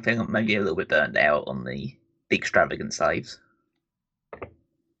don't know, I think I'm maybe a little bit burned out on the extravagant saves.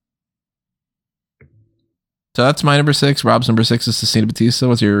 So that's my number 6. Rob's number 6 is Cena Batista.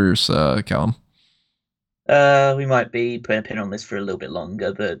 What's yours, Callum? We might be putting a pin on this for a little bit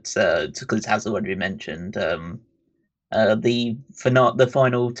longer, but because it has already been mentioned, the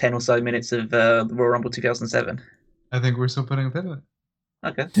final 10 or so minutes of the Royal Rumble 2007. I think we're still putting a pin on it.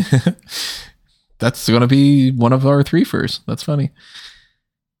 Okay. That's going to be one of our 3 first. That's funny.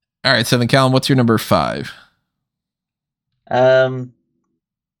 All right, so then, Callum, what's your number 5? Kurt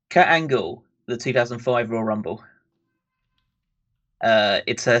Angle, the 2005 Royal Rumble.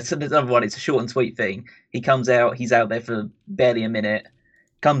 It's another one. It's a short and sweet thing. He comes out. He's out there for barely a minute.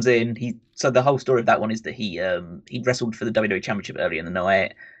 Comes in. So the whole story of that one is that he wrestled for the WWE Championship earlier in the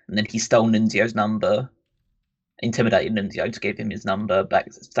night, and then he stole Nunzio's number, intimidated Nunzio to give him his number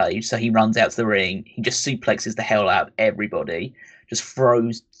backstage. So he runs out to the ring. He just suplexes the hell out of everybody. Just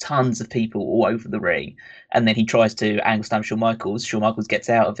throws tons of people all over the ring, and then he tries to angle slam Shawn Michaels. Shawn Michaels gets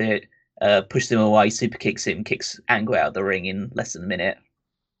out of it. Pushes him away, super kicks him, kicks Angle out of the ring in less than a minute.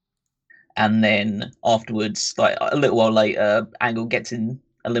 And then afterwards, a little while later, Angle gets in,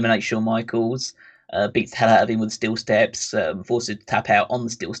 eliminates Shawn Michaels, beats the hell out of him with steel steps, forces him to tap out on the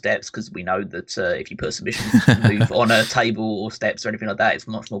steel steps, because we know that if you put a submission move on a table or steps or anything like that, it's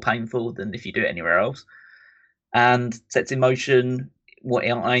much more painful than if you do it anywhere else. And sets in motion what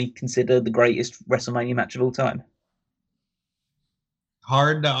I consider the greatest WrestleMania match of all time.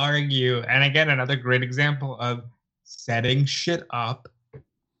 Hard to argue. And again, another great example of setting shit up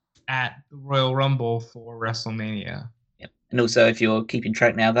at the Royal Rumble for WrestleMania. Yep. And also, if you're keeping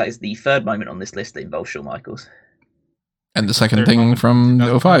track now, that is the third moment on this list that involves Shawn Michaels. And the second thing from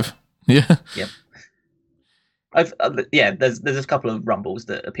 05. Yeah. Yep. There's a couple of rumbles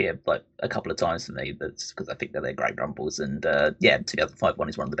that appear like a couple of times for me. That's because I think that they're great rumbles, and 2005 one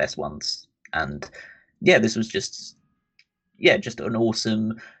is one of the best ones. And this was just an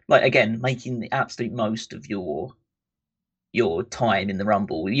awesome, like, again, making the absolute most of your time in the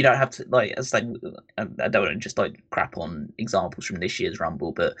Rumble. You don't have to, like, as I don't want to just like crap on examples from this year's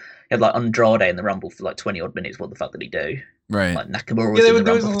Rumble, but you had like Andrade in the Rumble for like 20 odd minutes. What the fuck did he do? Right. Like Nakamura. Yeah,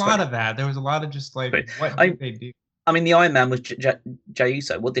 there was a lot of that. There was a lot of just like, what did they do? I mean, the Iron Man was Jey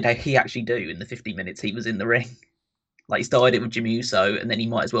Uso. What did he actually do in the 50 minutes he was in the ring? Like, he started it with Jimmy Uso, and then he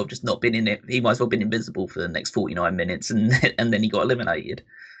might as well just not been in it. He might as well been invisible for the next 49 minutes, and then he got eliminated.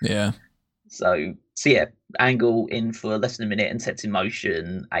 Yeah. So yeah, Angle in for less than a minute and sets in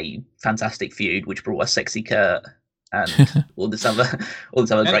motion a fantastic feud, which brought us Sexy Kurt and all this other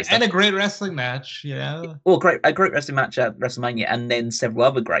great stuff. And a great wrestling match, Well, a great wrestling match at WrestleMania, and then several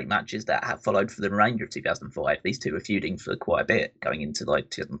other great matches that have followed for the remainder of 2005. These two were feuding for quite a bit, going into like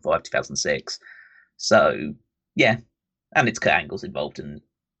 2005, 2006. So yeah, and it's Kurt Angle's involved, and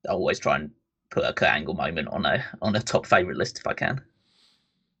I'll always try and put a Kurt Angle moment on a top favorite list if I can.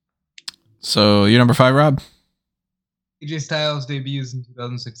 So you're number 5, Rob? AJ Styles debuts in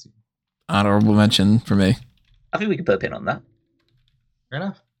 2016. Honorable mention for me. I think we can put a pin on that. Fair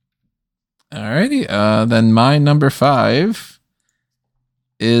enough. Alrighty. Then my number 5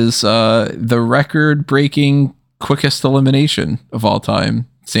 is the record-breaking quickest elimination of all time.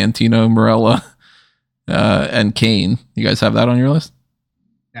 Santino Marella and Kane. You guys have that on your list?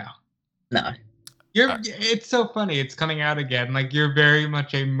 No. It's so funny. It's coming out again. Like, you're very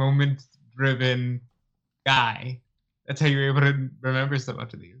much a moment-driven guy. That's how you're able to remember so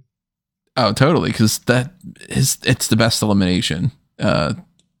much of these. Oh, totally. Because it's the best elimination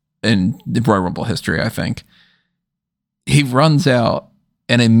in Royal Rumble history, I think. He runs out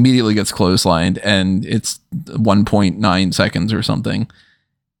and immediately gets clotheslined, and it's 1.9 seconds or something.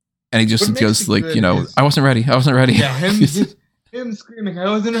 And he just goes like, I wasn't ready. Yeah, him screaming, I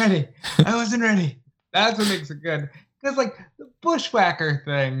wasn't ready. That's what makes it good. Because like the bushwhacker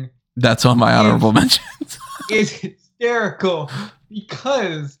thing. That's on my honorable mentions. Is hysterical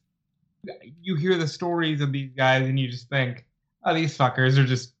because you hear the stories of these guys and you just think, oh, these fuckers are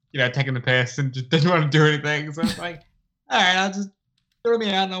just, taking the piss and just didn't want to do anything. So it's like, all right, I'll just throw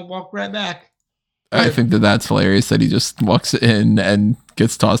me out and I'll walk right back. I think that's hilarious that he just walks in and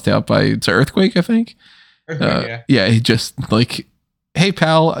gets tossed out by Earthquake, I think. Yeah. Yeah, he just like, hey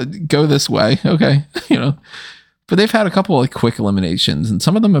pal, go this way. Okay. But they've had a couple of like quick eliminations, and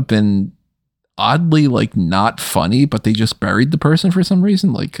some of them have been oddly like not funny, but they just buried the person for some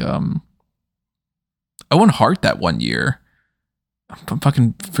reason. Like Owen Hart that one year. I'm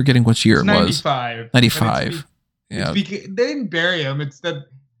fucking forgetting which year it was. 95. Yeah. They didn't bury him. It's that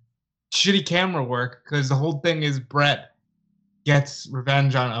shitty camera work, because the whole thing is Brett gets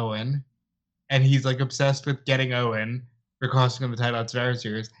revenge on Owen, and he's like obsessed with getting Owen for costing him the title at Survivor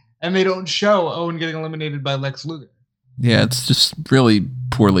Series, and they don't show Owen getting eliminated by Lex Luger. Yeah, it's just really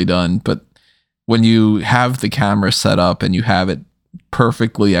poorly done. But when you have the camera set up and you have it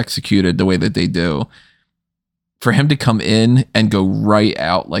perfectly executed the way that they do, for him to come in and go right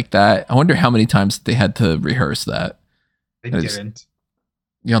out like that, I wonder how many times they had to rehearse that. They didn't.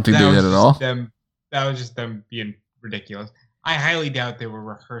 You don't think they did at all? That was just them being ridiculous. I highly doubt they were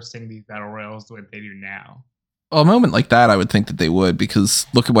rehearsing these battle royals the way they do now. Well, a moment like that, I would think that they would, because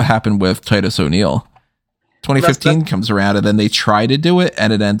look at what happened with Titus O'Neil. 2015 comes around, and then they try to do it,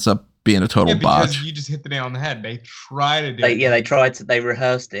 and it ends up being a total botch. You just hit the nail on the head. They try to do it. Yeah, they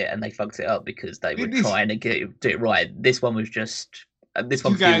rehearsed it, and they fucked it up because they were trying to do it right. This one was just... This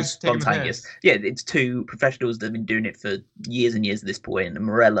one feels spontaneous. Yeah, it's two professionals that have been doing it for years and years at this point. And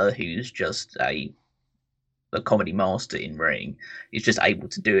Morella, who's just a comedy master in ring, is just able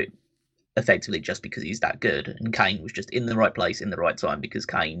to do it effectively just because he's that good. And Kane was just in the right place in the right time, because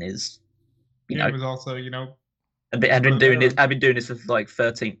Kane is, was also, I've been doing this for like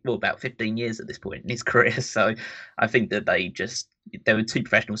about 15 years at this point in his career. So I think that there were two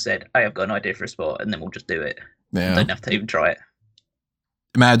professionals said, "Hey, I've got an idea for a spot, and then we'll just do it. Yeah. Don't have to even try it."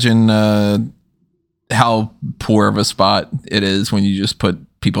 Imagine how poor of a spot it is when you just put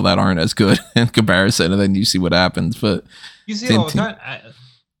people that aren't as good in comparison, and then you see what happens. But you see it all the time.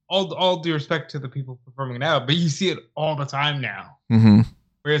 All due respect to the people performing it out, but you see it all the time now. Mm-hmm.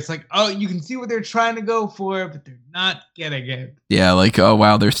 Where it's like, oh, you can see what they're trying to go for, but they're not getting it. Yeah, like, oh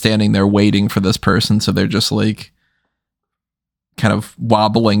wow, they're standing there waiting for this person, so they're just like kind of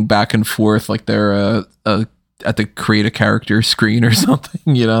wobbling back and forth like they're a at the create a character screen or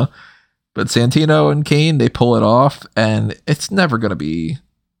something, you know. But Santino and Kane, they pull it off, and it's never going to be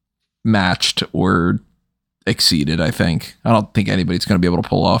matched or exceeded, I think. I don't think anybody's going to be able to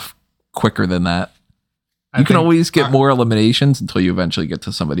pull off quicker than that. You can always get more eliminations until you eventually get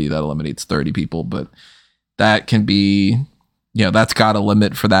to somebody that eliminates 30 people, but that can be, you know, that's got a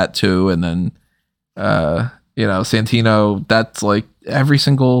limit for that too. And then, you know, Santino, that's like every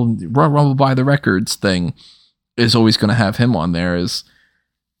single Royal Rumble by the records thing is always going to have him on there. Is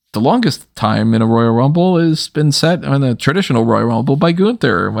the longest time in a Royal Rumble has been set on a traditional Royal Rumble by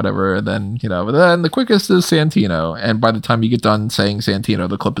Gunther or whatever. And then, you know, then the quickest is Santino. And by the time you get done saying Santino,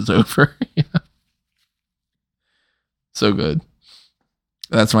 the clip is over. So good.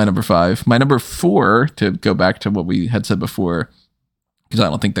 That's my number 5. My number 4, to go back to what we had said before, because I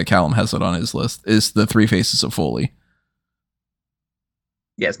don't think that Callum has it on his list, is the Three Faces of Foley.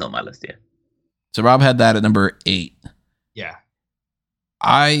 Yeah, it's not my list, yeah. So Rob had that at number 8. Yeah.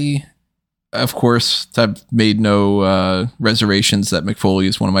 I, of course, have made no reservations that Mick Foley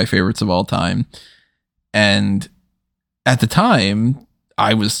is one of my favorites of all time. And at the time,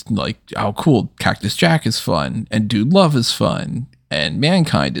 I was like, oh, cool, Cactus Jack is fun, and Dude Love is fun, and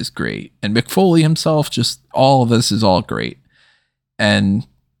Mankind is great, and Mick Foley himself, just all of this is all great. And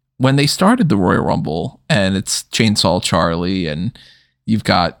when they started the Royal Rumble, and it's Chainsaw Charlie, and you've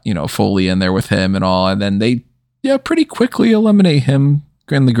got, you know, Foley in there with him and all, and then they pretty quickly eliminate him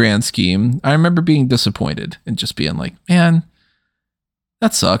in the grand scheme. I remember being disappointed and just being like, man,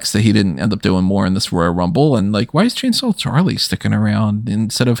 that sucks that he didn't end up doing more in this Royal Rumble. And like, why is Chainsaw Charlie sticking around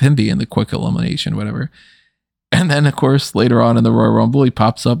instead of him being the quick elimination, whatever? And then, of course, later on in the Royal Rumble, he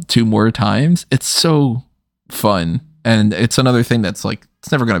pops up 2 more times. It's so fun. And it's another thing that's like,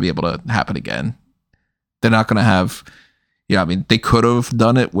 it's never going to be able to happen again. They're not going to have, I mean, they could have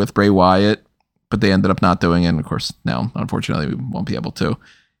done it with Bray Wyatt, but they ended up not doing it. And of course, now, unfortunately, we won't be able to.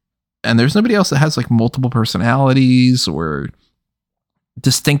 And there's nobody else that has like multiple personalities or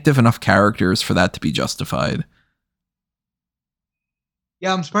distinctive enough characters for that to be justified.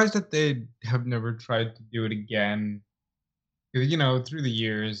 Yeah, I'm surprised that they have never tried to do it again. Because, you know, through the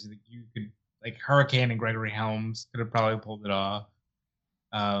years, you could, like, Hurricane and Gregory Helms could have probably pulled it off.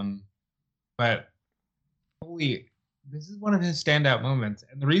 But holy, this is one of his standout moments.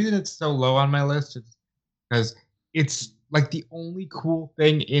 And the reason it's so low on my list is because it's like the only cool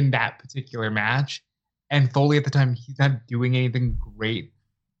thing in that particular match. And Foley at the time, he's not doing anything great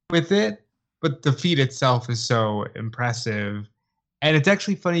with it, but the feat itself is so impressive. And it's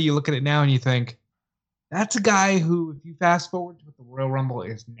actually funny, you look at it now and you think, that's a guy who, if you fast forward to what the Royal Rumble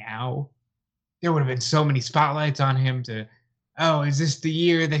is now, there would have been so many spotlights on him to, oh, is this the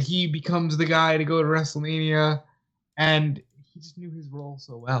year that he becomes the guy to go to WrestleMania? And he just knew his role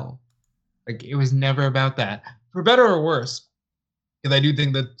so well. Like, it was never about that. For better or worse, because I do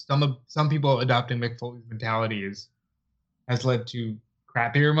think that some people adopting Mick Foley's mentality has led to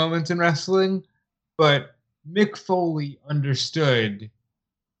crappier moments in wrestling. But Mick Foley understood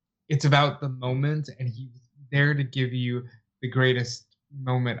it's about the moment, and he's there to give you the greatest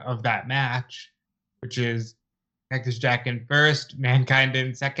moment of that match, which is Cactus Jack in first, Mankind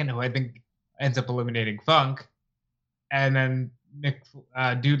in second, who I think ends up eliminating Funk, and then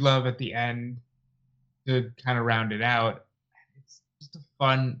Dude Love at the end to kind of round it out. It's just a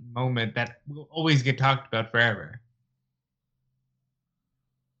fun moment that will always get talked about forever.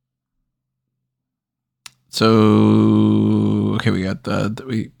 So, okay, we got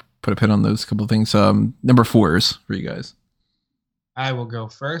we put a pin on those couple of things. Number 4s for you guys. I will go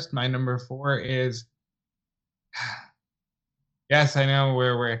first. My number 4 is, yes, I know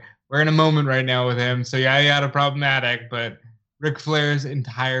we're in a moment right now with him. So yeah, I got a problematic, but Ric Flair's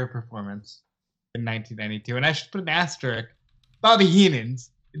entire performance in 1992, and I should put an asterisk, Bobby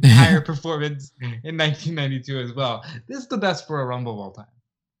Heenan's entire performance in 1992 as well. This is the best for a Rumble of all time.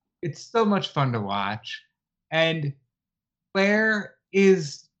 It's so much fun to watch. And Flair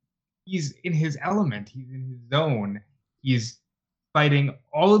he's in his element. He's in his zone. He's fighting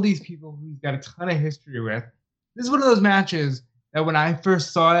all of these people who he's got a ton of history with. This is one of those matches that when I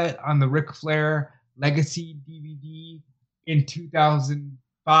first saw it on the Ric Flair Legacy DVD in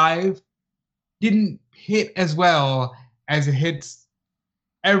 2005, didn't hit as well as it hits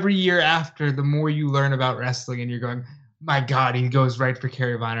every year after. The more you learn about wrestling and you're going, my God, he goes right for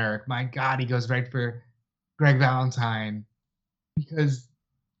Kerry Von Erich. My God, he goes right for Greg Valentine, because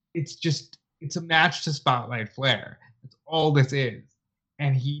it's a match to spotlight Flair. That's all this is.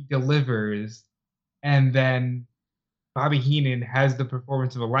 And he delivers. And then Bobby Heenan has the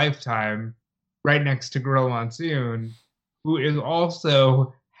performance of a lifetime right next to Gorilla Monsoon, who is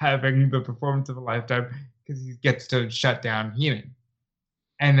also having the performance of a lifetime because he gets to shut down Heenan.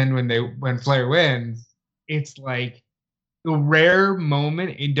 And then when Flair wins, it's like the rare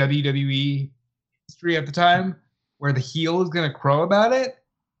moment in WWE history at the time where the heel is gonna crow about it,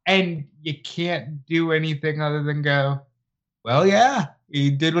 and you can't do anything other than go, well, yeah, he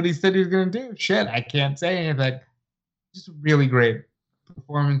did what he said he was gonna do. Shit, I can't say anything. Just a really great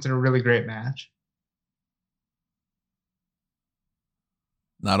performance and a really great match.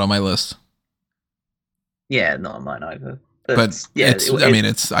 Not on my list. Yeah, not on mine either. But yeah, it's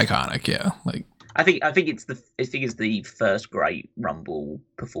iconic. Yeah, like I think it's the first great Rumble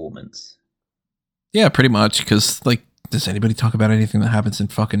performance. Yeah, pretty much. Because like, does anybody talk about anything that happens in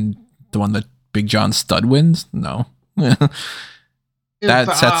fucking the one that Big John Studd wins? No.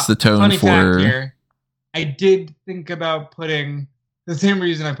 That sets the tone funny for. Fact here, I did think about putting the same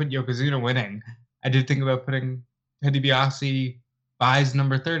reason I put Yokozuna winning. I did think about putting Ted DiBiase buys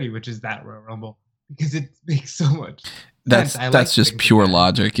number 30, which is that Royal Rumble, because it makes so much sense. That's just pure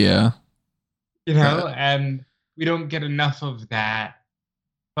logic, yeah. You know, and we don't get enough of that.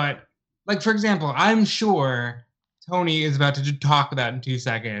 But like, for example, I'm sure Tony is about to talk about in 2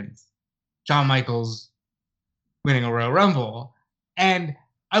 seconds Shawn Michaels winning a Royal Rumble. And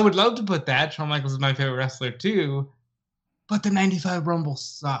I would love to put that. Shawn Michaels is my favorite wrestler too. But the 95 Rumble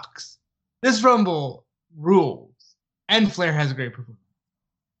sucks. This Rumble rules. And Flair has a great performance.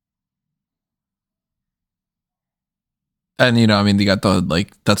 And, you know, I mean, they got the,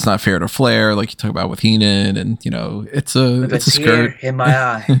 like, that's not fair to Flair, like you talk about with Heenan, and, you know, it's a skirt. In my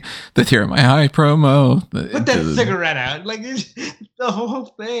eye. The tear in my eye promo. Put that cigarette out. Like, it's the whole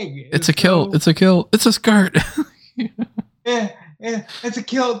thing. It's a kill. It's a kill. It's a skirt. Yeah, it's a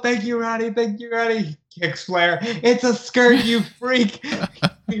kill. Thank you, Roddy. Thank you, Roddy. Kicks Flair. It's a skirt, you freak.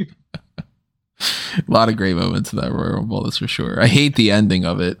 A lot of great moments in that Royal Rumble, that's for sure. I hate the ending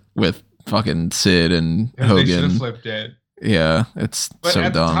of it with fucking Sid and Hogan. They should have flipped it. Yeah, it's but so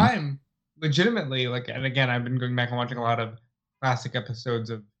at dumb. The time, legitimately, like, and again, I've been going back and watching a lot of classic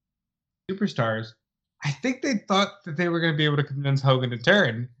episodes of Superstars. I think they thought that they were going to be able to convince Hogan to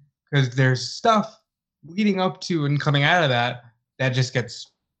turn, because there's stuff leading up to and coming out of that just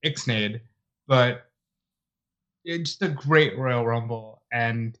gets ixnayed. But it's just a great Royal Rumble,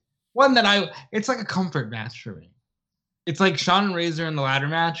 and one that it's like a comfort match for me. It's like Shawn and Razor in the ladder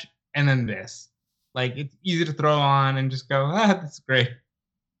match, and then this. Like, it's easy to throw on and just go, that's great.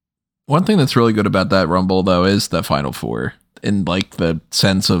 One thing that's really good about that Rumble, though, is the Final Four. In, like, the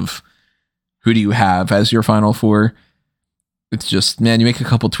sense of who do you have as your Final Four. It's just, man, you make a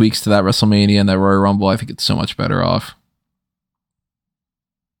couple tweaks to that WrestleMania and that Royal Rumble, I think it's so much better off.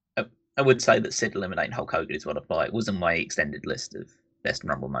 I would say that Sid eliminating Hulk Hogan is one of it was on my extended list of best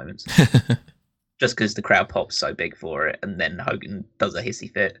Rumble moments. Just because the crowd pops so big for it, and then Hogan does a hissy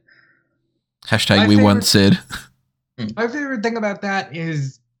fit. Hashtag we want Sid. My favorite thing about that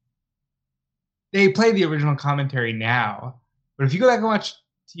is they play the original commentary now, but if you go back and watch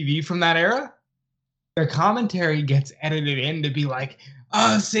TV from that era, the commentary gets edited in to be like,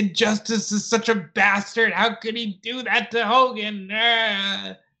 oh, Sid Justice is such a bastard. How could he do that to Hogan?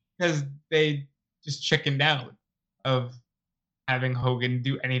 Because they just chickened out of having Hogan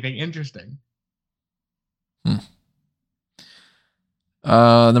do anything interesting.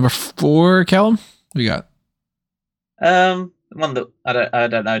 Number 4, Callum, what you got? One that I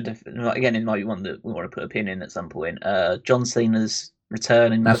don't know. Again, it might be one that we want to put a pin in at some point. John Cena's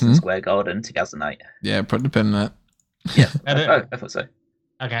return in Madison Square Garden, 2008. Yeah, put the pin in that. Yeah, I thought so.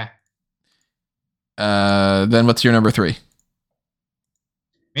 Okay. Then what's your number 3?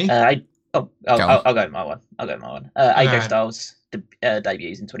 Me? I'll go with my one. AJ Styles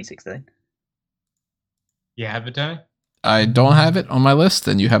debuts in 2016. You have it, Tony? I don't have it on my list,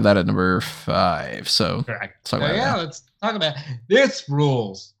 and you have that at number 5. So, correct. So let's talk about this.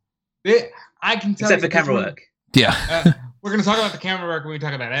 Rules. I can tell. Except for camera work. Yeah. We're going to talk about the camera work when we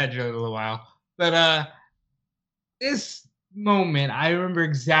talk about Edge in a little while. But this moment, I remember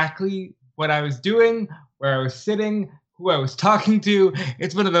exactly what I was doing, where I was sitting, who I was talking to.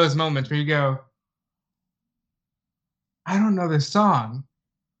 It's one of those moments where you go, I don't know this song.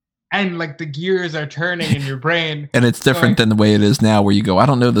 And like the gears are turning in your brain. And it's different than the way it is now, where you go, I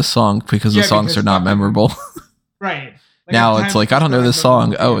don't know this song because the songs are not memorable. Right. Like now it's like, I don't know this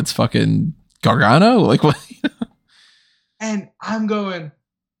song. Oh, it's fucking Gargano? Like what? And I'm going,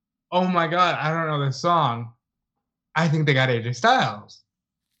 oh my God, I don't know this song. I think they got AJ Styles.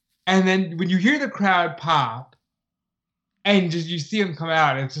 And then when you hear the crowd pop and just you see him come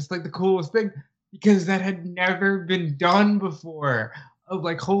out, it's just like the coolest thing, because that had never been done before. Of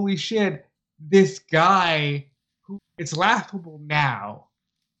like, holy shit, this guy, who it's laughable now,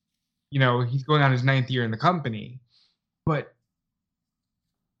 he's going on his 9th year in the company. But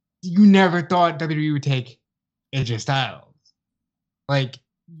you never thought WWE would take AJ Styles. Like,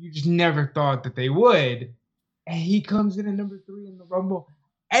 you just never thought that they would. And he comes in at number 3 in the Rumble.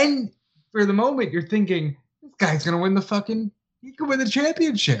 And for the moment, you're thinking, this guy's going to win he could win the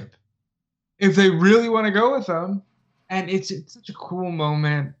championship if they really want to go with him. And it's such a cool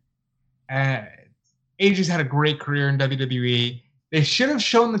moment. AJ's had a great career in WWE. They should have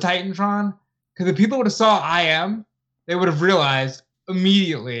shown the Titantron, because if people would have saw IM, they would have realized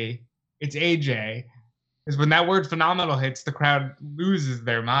immediately it's AJ. Because when that word phenomenal hits, the crowd loses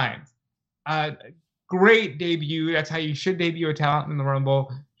their minds. Great debut. That's how you should debut a talent in the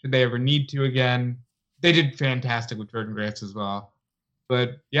Rumble, should they ever need to again. They did fantastic with Jordan Grace as well.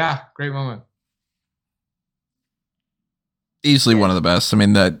 But yeah, great moment. Easily one of the best. I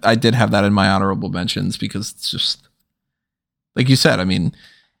mean, I did have that in my honorable mentions because it's just, like you said, I mean,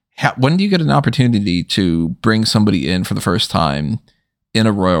 when do you get an opportunity to bring somebody in for the first time in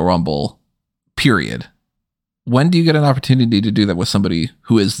a Royal Rumble, period? When do you get an opportunity to do that with somebody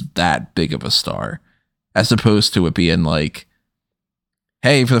who is that big of a star, as opposed to it being like,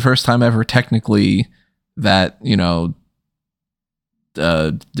 hey, for the first time ever, technically, that,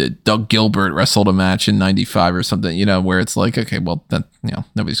 Doug Gilbert wrestled a match in 95 or something, where it's like, okay, well, then,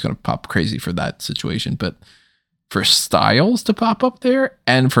 nobody's going to pop crazy for that situation. But for Styles to pop up there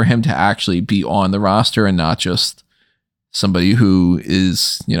and for him to actually be on the roster and not just somebody who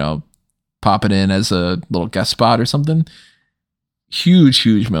is, popping in as a little guest spot or something,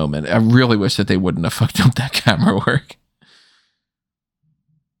 huge moment. I really wish that they wouldn't have fucked up that camera work.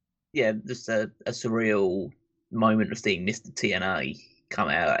 Yeah, just a surreal moment of seeing Mr. TNA come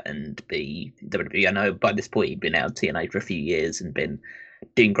out and be WWE. I know by this point he'd been out of TNA for a few years and been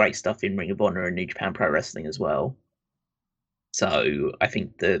doing great stuff in Ring of Honor and New Japan Pro Wrestling as well. So I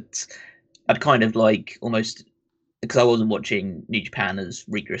think that I'd kind of like almost, because I wasn't watching New Japan as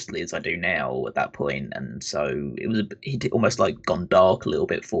rigorously as I do now at that point, and so he'd almost like gone dark a little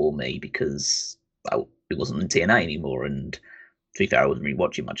bit for me because it wasn't in TNA anymore. And to be fair, I wasn't really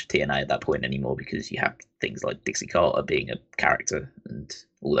watching much of TNA at that point anymore because you have things like Dixie Carter being a character and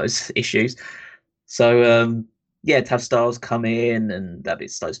all those issues. So to have Styles come in and that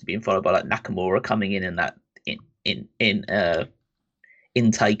it's supposed to be followed by like Nakamura coming in and that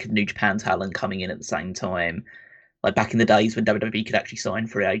intake of New Japan talent coming in at the same time, like back in the days when WWE could actually sign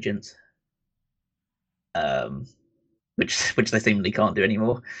free agents, which they seemingly can't do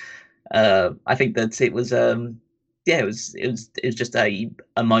anymore. I think that it was it was just a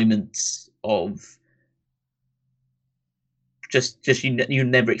moment of just you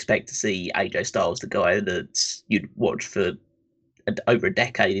never expect to see AJ Styles, the guy that you'd watch for over a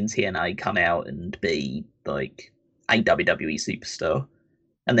decade in TNA, come out and be like a WWE superstar,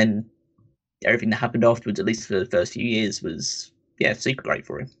 and then everything that happened afterwards, at least for the first few years, was super great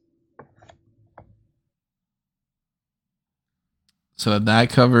for him. So that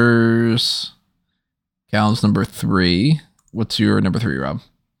covers Callum's number 3. What's your number 3, Rob?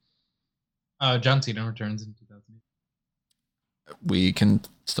 John Cena returns in 2008. We can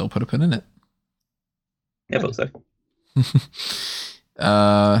still put a pin in it. Yeah, I thought so.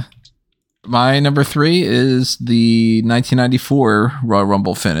 My number 3 is the 1994 Royal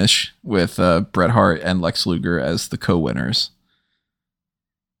Rumble finish with Bret Hart and Lex Luger as the co-winners.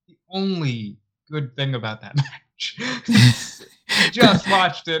 The only good thing about that match. Just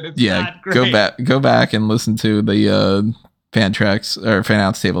watched it. It's not great. Go back and listen to the fan tracks or fan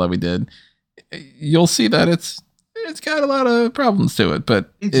outs table that we did. You'll see that it's got a lot of problems to it,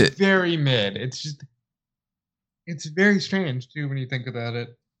 but it's very mid. It's very strange too when you think about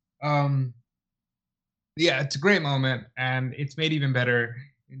it. It's a great moment, and it's made even better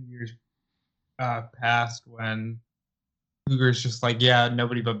in years past when Luger's just like,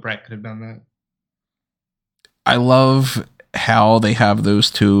 nobody but Bret could have done that. I love how they have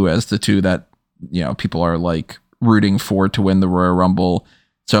those two as the two that, people are like rooting for to win the Royal Rumble.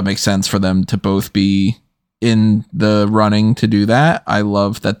 So it makes sense for them to both be in the running to do that. I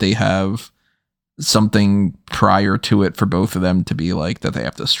love that they have something prior to it for both of them to be like that they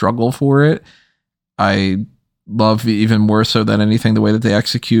have to struggle for it. I love even more so than anything the way that they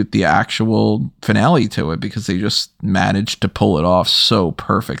execute the actual finale to it, because they just managed to pull it off so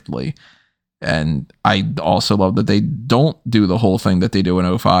perfectly. And I also love that they don't do the whole thing that they do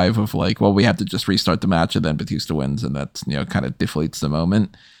in 05 of like, well, we have to just restart the match and then Batista wins, and that's, kind of deflates the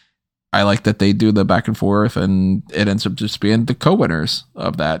moment. I like that they do the back and forth, and it ends up just being the co-winners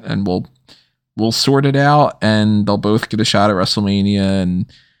of that, and we'll sort it out, and they'll both get a shot at WrestleMania.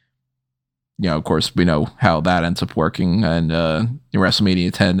 And of course, we know how that ends up working. And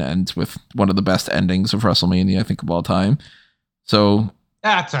WrestleMania 10 ends with one of the best endings of WrestleMania, I think, of all time. So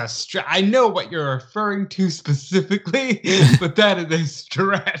that's I know what you're referring to specifically, but that is a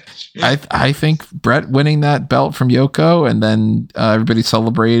stretch. I think Brett winning that belt from Yoko and then everybody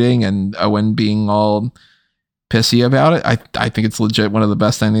celebrating and Owen being all pissy about it. I think it's legit one of the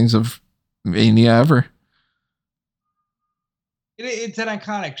best endings of Mania ever. It's an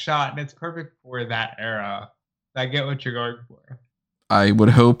iconic shot and it's perfect for that era. I get what you're going for. I would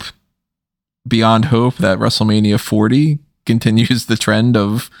hope beyond hope that WrestleMania 40 continues the trend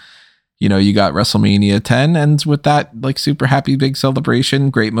of, you got WrestleMania 10 ends with that like super happy big celebration,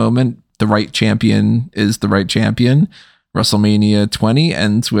 great moment. The right champion is the right champion. WrestleMania 20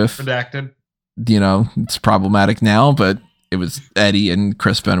 ends with redacted. It's problematic now, but it was Eddie and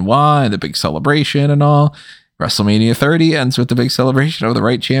Chris Benoit and the big celebration and all. WrestleMania 30 ends with the big celebration of the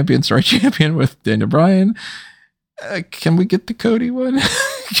right champion with Daniel Bryan. Can we get the Cody one?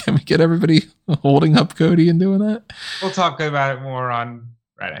 Can we get everybody holding up Cody and doing that? We'll talk about it more on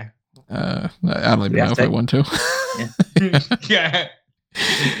Friday. I don't even know if I want to. Yeah.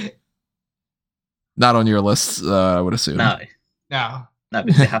 Not on your list, I would assume. No,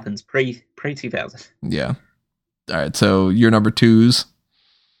 because it happens pre 2000. Yeah. All right. So your number twos.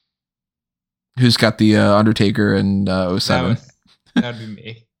 Who's got the Undertaker and 07? That would be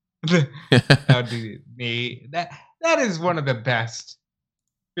me. That would be me. That is one of the best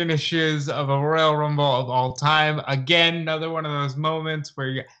finishes of a Royal Rumble of all time. Again, another one of those moments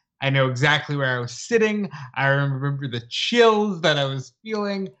where I know exactly where I was sitting. I remember the chills that I was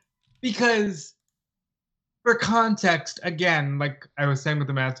feeling. Because, for context, again, like I was saying with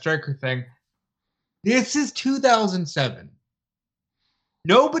the Matt Striker thing, this is 2007.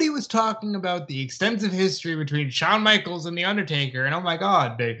 Nobody was talking about the extensive history between Shawn Michaels and The Undertaker. And oh my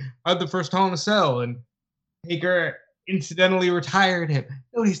God, they had the first Hell in a Cell and Taker incidentally retired him.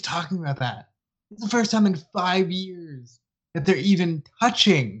 Nobody's talking about that. It's the first time in 5 years that they're even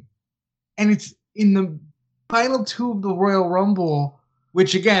touching. And it's in the final two of the Royal Rumble,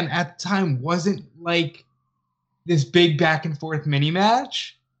 which again, at the time wasn't like this big back and forth mini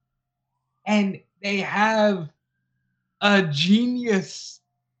match. And they have a genius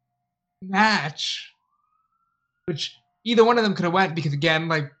match, which either one of them could have went because again,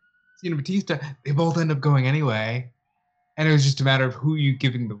 like Cena Batista, they both end up going anyway, and it was just a matter of who you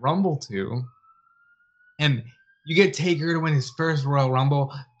giving the Rumble to. And you get Taker to win his first Royal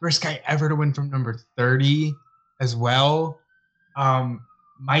Rumble, first guy ever to win from number 30 as well.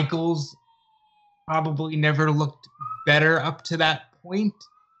 Michaels probably never looked better up to that point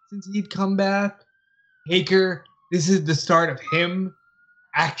since he'd come back. Taker, this is the start of him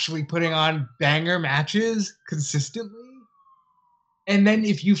actually putting on banger matches consistently. And then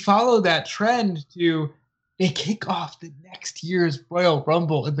if you follow that trend they kick off the next year's Royal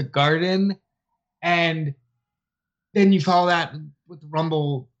Rumble in the Garden, and then you follow that with the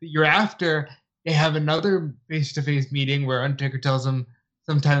Rumble the year after, they have another face-to-face meeting where Undertaker tells him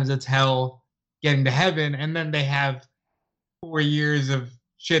sometimes it's hell getting to heaven, and then they have 4 years of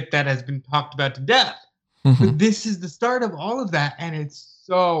shit that has been talked about to death. But this is the start of all of that, and it's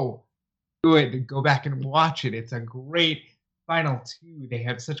so good to go back and watch it. It's a great final two. They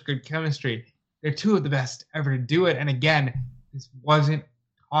have such good chemistry. They're two of the best ever to do it. And again, this wasn't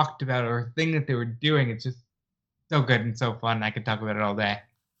talked about or a thing that they were doing. It's just so good and so fun. I could talk about it all day.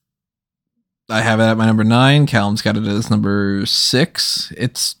 I have it at my number 9. Callum's got it as number 6.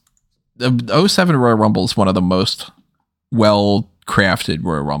 It's the 07 Royal Rumble is one of the most well-crafted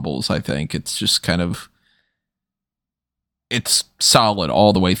Royal Rumbles, I think. It's just kind of, it's solid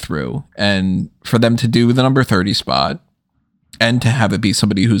all the way through. And for them to do the number 30 spot and to have it be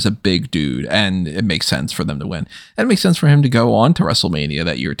somebody who's a big dude, and it makes sense for them to win. And it makes sense for him to go on to WrestleMania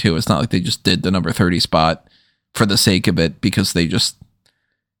that year too. It's not like they just did the number 30 spot for the sake of it because they just,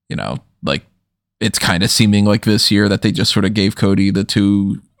 like it's kind of seeming like this year that they just sort of gave Cody the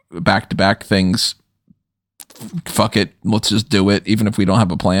 2 back-to-back things. Fuck it. Let's just do it. Even if we don't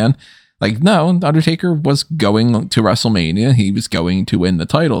have a plan. Like, no, Undertaker was going to WrestleMania. He was going to win the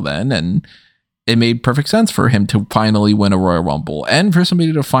title then. And it made perfect sense for him to finally win a Royal Rumble and for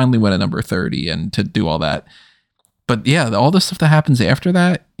somebody to finally win a number 30 and to do all that. But yeah, all the stuff that happens after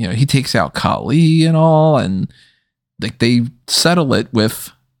that, he takes out Khali and all, and like they settle it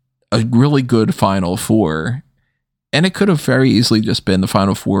with a really good Final Four. And it could have very easily just been the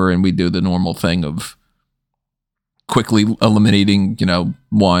Final Four and we do the normal thing of quickly eliminating,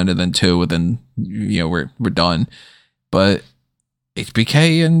 1 and then 2 and then, we're done. But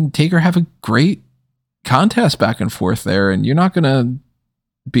HBK and Taker have a great contest back and forth there, and you're not going to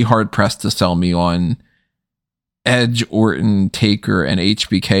be hard pressed to sell me on Edge, Orton, Taker, and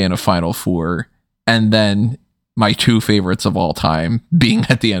HBK in a Final Four, and then my two favorites of all time being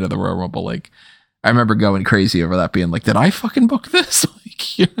at the end of the Royal Rumble. Like, I remember going crazy over that, being like, did I fucking book this?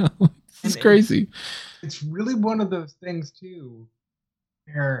 Like, you know, this is crazy. It's really one of those things too,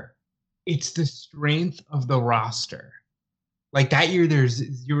 where it's the strength of the roster. Like that year, there's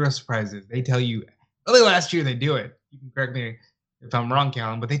zero surprises. They tell you, early last year they do it. You can correct me if I'm wrong,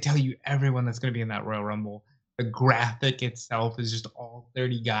 Callum, but they tell you everyone that's going to be in that Royal Rumble. The graphic itself is just all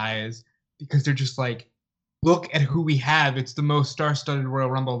 30 guys because they're just like, look at who we have. It's the most star-studded Royal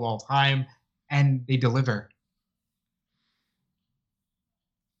Rumble of all time, and they deliver.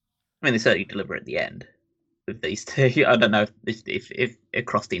 I mean, they certainly deliver at the end with these two. I don't know if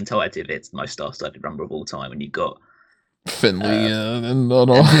across the entirety of it, it's the most star-studded Rumble of all time, and you've got Finley and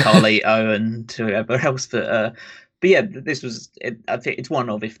Carlito and whoever else. But yeah, this was. I think it's one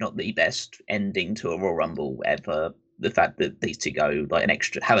of, if not the best ending to a Royal Rumble ever. The fact that these two go like an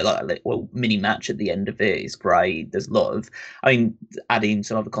extra, have it like a little mini match at the end of it is great. There's a lot of, I mean, adding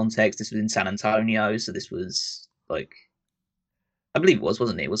some other context. This was in San Antonio, so this was like, I believe it was,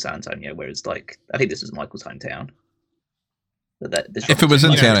 wasn't it? It was San Antonio, whereas like I think this was Michael's hometown. If it was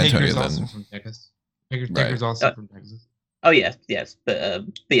in San Antonio, then Taker's also from Texas. Oh yeah, yes, but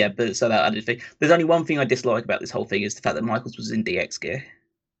so that added thing. There's only one thing I dislike about this whole thing is the fact that Michaels was in DX gear.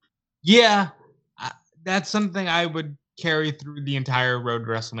 Yeah, that's something I would carry through the entire road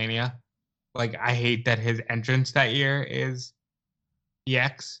to WrestleMania. Like, I hate that his entrance that year is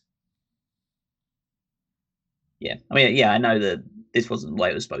DX. Yeah, I mean, yeah, I know that this wasn't the way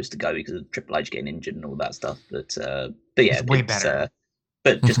it was supposed to go because of Triple H getting injured and all that stuff, but yeah, it's way better.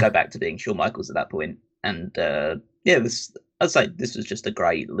 But just go back to being Shawn Michaels at that point, and yeah, I'd say this was just a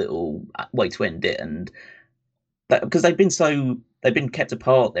great little way to end it, and because they've been kept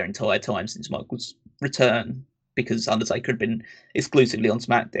apart their entire time since Michaels' return, because Undertaker had been exclusively on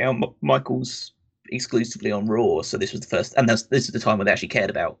SmackDown, Michaels exclusively on Raw, so this was the first, and this is the time when they actually cared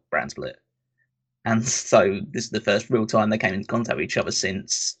about brand split. And so this is the first real time they came into contact with each other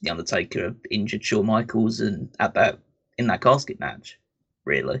since The Undertaker injured Shawn Michaels and in that casket match,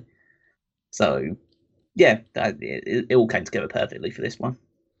 really. So, yeah, it all came together perfectly for this one.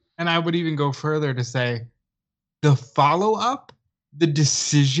 And I would even go further to say the follow-up, the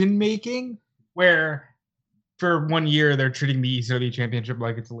decision-making, where for 1 year they're treating the ECW championship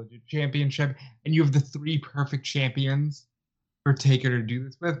like it's a legit championship, and you have the three perfect champions for Taker to do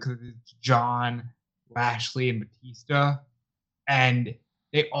this with, because it's John, Lashley, and Batista, and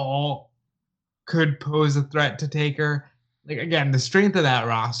they all could pose a threat to Taker. Like, again, the strength of that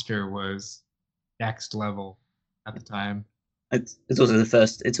roster was next level at the time. It's also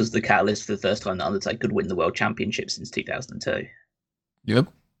it was the catalyst for the first time that Undertaker could win the World Championship since 2002. Yep.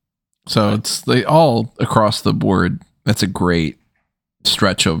 So it's all across the board. That's a great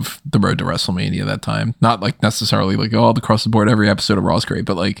stretch of the road to WrestleMania that time. Not like necessarily like all across the board, every episode of Raw is great,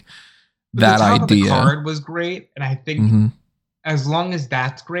 but like that the top idea. Of the card was great, and I think as long as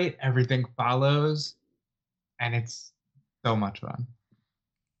that's great, everything follows, and it's so much fun.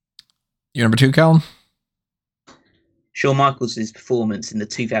 Your number 2, Callum? Shawn Michaels' performance in the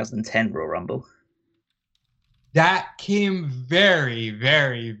 2010 Royal Rumble. That came very,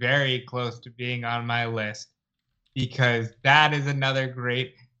 very, very close to being on my list, because that is another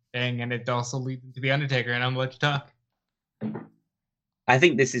great thing, and it also leads into The Undertaker, and I'm going to let you talk. I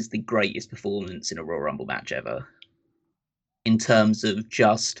think this is the greatest performance in a Royal Rumble match ever. In terms of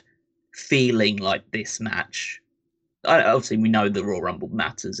just feeling like this match. Obviously, we know the Royal Rumble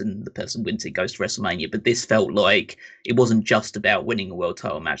matters and the person wins it goes to WrestleMania, but this felt like it wasn't just about winning a world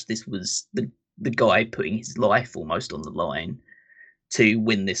title match. This was the guy putting his life almost on the line to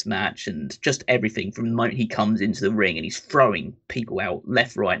win this match, and just everything from the moment he comes into the ring and he's throwing people out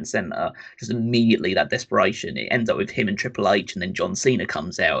left, right, and center. Just immediately that desperation. It ends up with him and Triple H, and then John Cena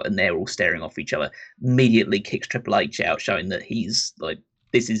comes out and they're all staring off each other. Immediately kicks Triple H out, showing that he's like,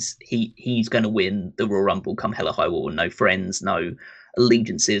 he's going to win the Royal Rumble come hell or high water. No friends, no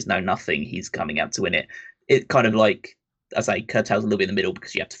allegiances, no nothing. He's coming out to win it. It kind of like, as I say, curtails a little bit in the middle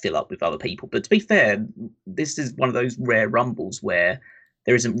because you have to fill up with other people. But to be fair, this is one of those rare Rumbles where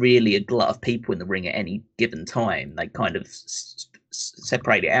there isn't really a glut of people in the ring at any given time. They kind of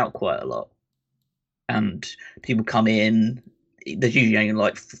separate it out quite a lot. And people come in. There's usually only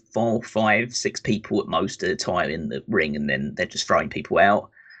like 4, 5, 6 people at most at a time in the ring, and then they're just throwing people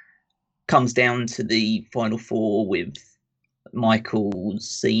out. Comes down to the final 4 with Michaels,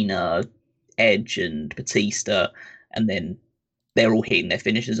 Cena, Edge, and Batista, and then they're all hitting their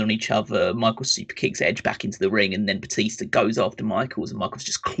finishers on each other. Michaels super kicks Edge back into the ring, and then Batista goes after Michaels, and Michaels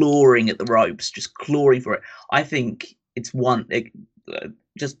just clawing at the ropes, just clawing for it. I think it's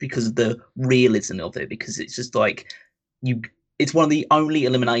just because of the realism of it, because it's just like it's one of the only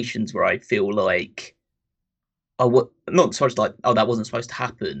eliminations where I feel like not so much like, oh, that wasn't supposed to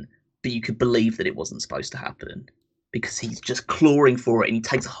happen, but you could believe that it wasn't supposed to happen, because he's just clawing for it, and he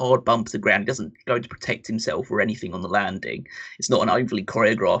takes a hard bump to the ground. He doesn't go to protect himself or anything on the landing. It's not an overly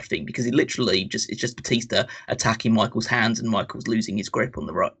choreographed thing, because he literally it's just Batista attacking Michael's hands, and Michael's losing his grip on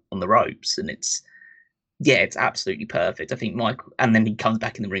the ropes, and it's absolutely perfect. I think Michael, and then he comes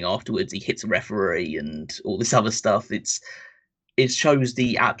back in the ring afterwards. He hits a referee and all this other stuff. It shows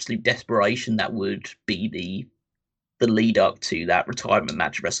the absolute desperation that would be the lead up to that retirement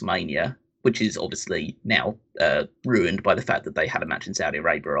match at WrestleMania, which is obviously now ruined by the fact that they had a match in Saudi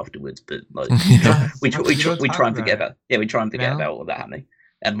Arabia afterwards. But like, we try and forget about about all that happening.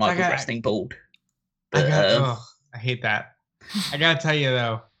 And Michael's resting bald. But, I hate that. I gotta tell you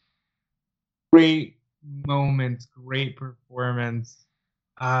though, great moments, great performance.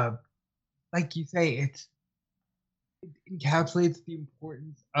 Like you say, it encapsulates the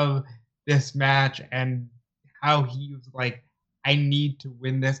importance of this match and how he was like, I need to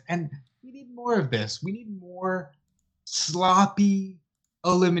win this. And we need more of this. We need more sloppy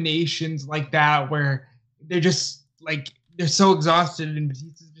eliminations like that, where they're just like, they're so exhausted, and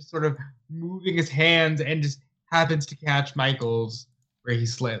Batista's just sort of moving his hands and just happens to catch Michaels where he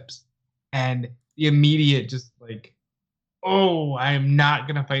slips. And the immediate just like, oh, I'm not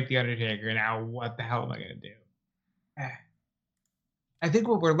going to fight The Undertaker. Now what the hell am I going to do? I think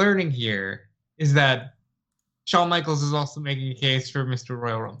what we're learning here is that Shawn Michaels is also making a case for Mr.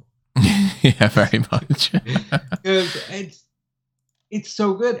 Royal Rumble. Yeah, very much. Because it's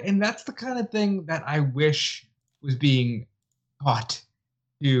so good. And that's the kind of thing that I wish was being taught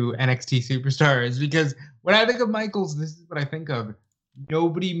to NXT superstars. Because when I think of Michaels, this is what I think of.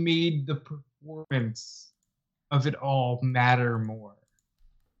 Nobody made the performance of it all matter more.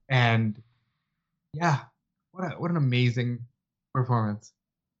 And yeah, what an amazing performance.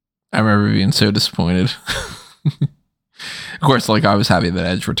 I remember being so disappointed. Of course, like, I was happy that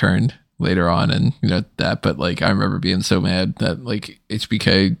Edge returned later on, and that, but like, I remember being so mad that like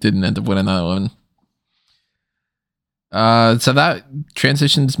HBK didn't end up winning that one. So that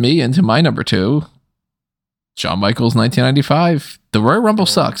transitions me into my number 2, Shawn Michaels, 1995. The Royal Rumble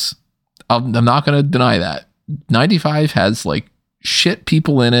sucks. I'm not going to deny that. 95 has like shit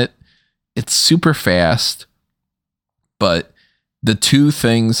people in it. It's super fast, but the two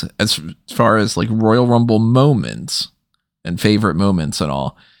things as far as like Royal Rumble moments and favorite moments and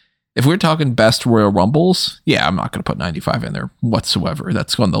all, if we're talking best Royal Rumbles, yeah, I'm not going to put 95 in there whatsoever.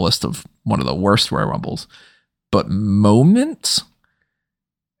 That's on the list of one of the worst Royal Rumbles. But moments,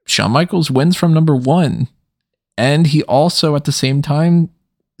 Shawn Michaels wins from number 1. And he also at the same time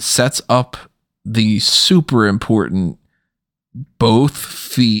sets up the super important both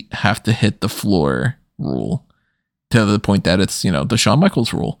feet have to hit the floor rule, to the point that it's, the Shawn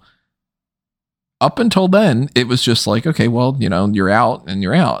Michaels rule. Up until then, it was just like, okay, well, you're out and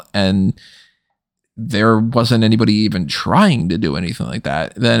you're out. And there wasn't anybody even trying to do anything like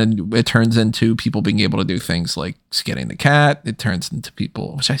that. Then it turns into people being able to do things like skinning the cat. It turns into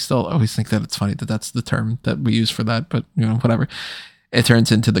people, which I still always think that it's funny that that's the term that we use for that, but whatever. It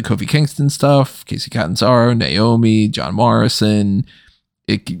turns into the Kofi Kingston stuff, Casey Catanzaro, Naomi, John Morrison,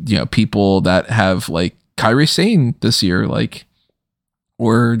 people that have like Kairi Sane this year, like,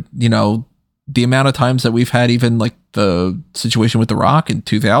 or, the amount of times that we've had even like the situation with The Rock in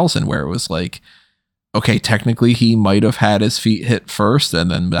 2000, where it was like, okay, technically he might have had his feet hit first, and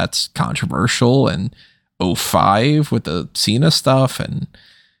then that's controversial, and 05 with the Cena stuff. And,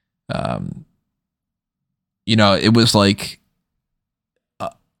 it was like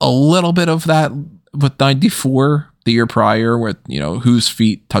a little bit of that with 94, the year prior, with, whose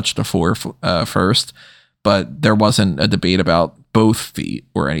feet touched the floor first, but there wasn't a debate about both feet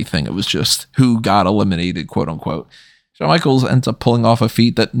or anything. It was just who got eliminated, quote unquote. Shawn Michaels ends up pulling off a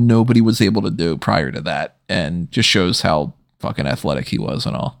feat that nobody was able to do prior to that, and just shows how fucking athletic he was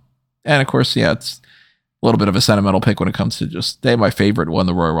and all. And of course, yeah, it's a little bit of a sentimental pick when it comes to just, my favorite won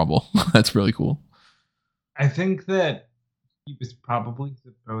the Royal Rumble. That's really cool. I think that he was probably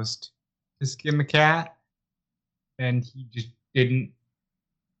supposed to skin the cat, and he just didn't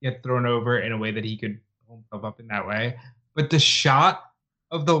get thrown over in a way that he could pull himself up in that way. But the shot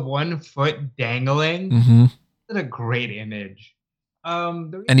of the 1 foot dangling, is a great image.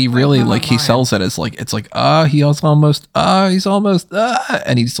 And he really he sells it as like, it's like, he's almost, and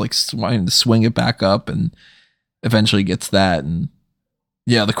he's like trying to swing it back up. And eventually gets that, and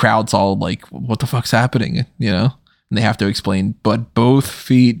yeah, the crowd's all like, what the fuck's happening, you know? And they have to explain, but both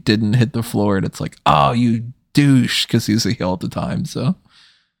feet didn't hit the floor, and it's like, oh, you douche, because he's a heel at the time. So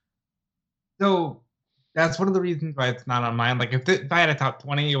that's one of the reasons why it's not on mine. Like if I had a top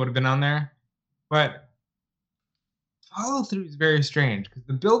 20, it would have been on there. But follow through is very strange because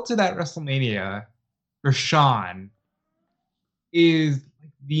the build to that WrestleMania for Shawn is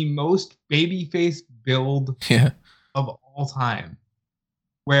like the most babyface build of all time,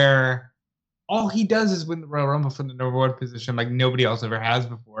 where all he does is win the Royal Rumble from the number one position like nobody else ever has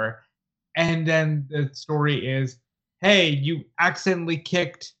before. And then the story is, hey, you accidentally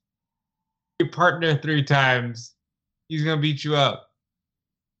kicked your partner 3 times. He's going to beat you up.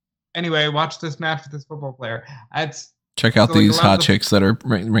 Anyway, watch this match with this football player. Check out these hot chicks that are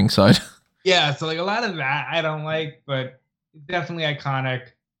ringside. Yeah, so like a lot of that I don't like, but it's definitely iconic.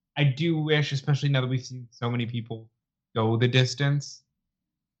 I do wish, especially now that we've seen so many people go the distance,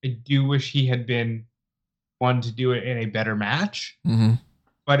 I do wish he had been one to do it in a better match. Mm-hmm.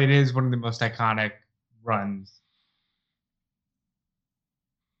 But it is one of the most iconic runs.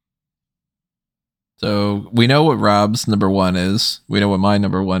 So we know what Rob's number 1 is. We know what my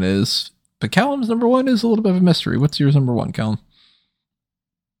number 1 is. But Callum's number 1 is a little bit of a mystery. What's yours number 1, Callum?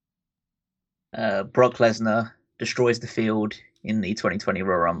 Brock Lesnar destroys the field in the 2020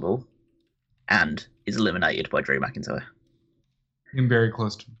 Royal Rumble and is eliminated by Drew McIntyre. I'm very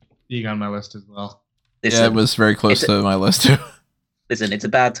close to being on my list as well. Listen, it was very close to my list too. Listen, it's a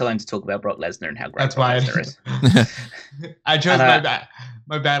bad time to talk about Brock Lesnar and how great That's Brock why Lesnar is. I chose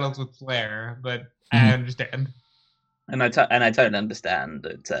my battles with Flair, but I understand. And I totally understand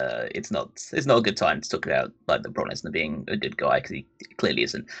that it's not a good time to talk about like the Brock Lesnar being a good guy, because he clearly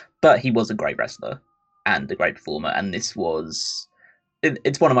isn't. But he was a great wrestler and a great performer, and this was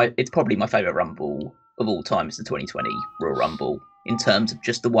it's probably my favorite Rumble of all time. It's the 2020 Royal Rumble, in terms of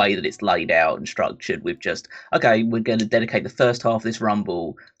just the way that it's laid out and structured, with just, okay, we're going to dedicate the first half of this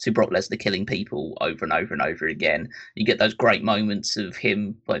Rumble to Brock Lesnar killing people over and over and over again. You get those great moments of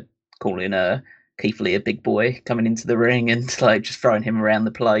him like calling Keith Lee a big boy coming into the ring and like just throwing him around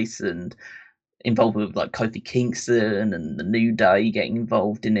the place, and involved with like Kofi Kingston and the New Day getting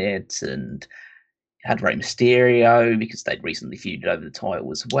involved in it, and had Rey Mysterio because they'd recently feuded over the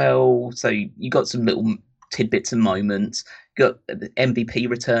title as well. So you got some little tidbits and moments. Got the MVP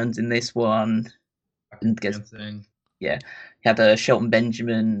returns in this one. And you had Shelton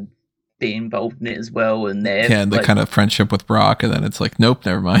Benjamin be involved in it as well, and the like, kind of friendship with Brock, and then it's like, nope,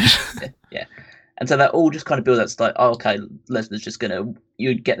 never mind. Yeah. And so that all just kind of builds up to like, oh, okay, Lesnar's just going to,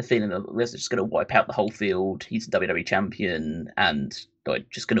 you'd get the feeling that Lesnar's just going to wipe out the whole field. He's the WWE champion and like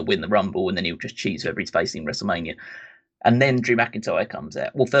just going to win the Rumble, and then he'll just choose whoever he's facing in WrestleMania. And then Drew McIntyre comes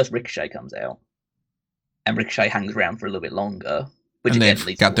out. Well, first Ricochet comes out, and Ricochet hangs around for a little bit longer. Which and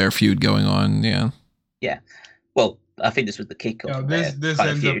they've got their feud going on, yeah. Yeah. Well, I think this was the kickoff. No, this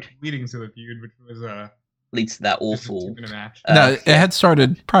ends up leading to the feud, which was leads to that awful match. No, it had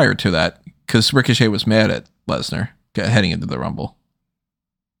started prior to that, because Ricochet was mad at Lesnar heading into the Rumble.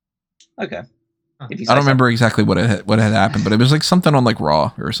 Okay. I don't remember exactly what had happened, but it was like something on like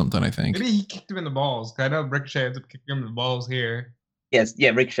Raw or something, I think. Maybe he kicked him in the balls. I know Ricochet ends up kicking him in the balls here. Yes, yeah,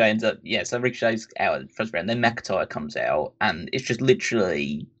 Ricochet ends up, so Ricochet's out at the first round, then McIntyre comes out, and it's just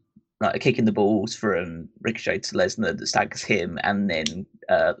literally like a kick in the balls from Ricochet to Lesnar that staggers him, and then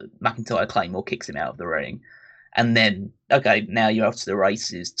McIntyre Claymore kicks him out of the ring. And then, okay, now you're off to the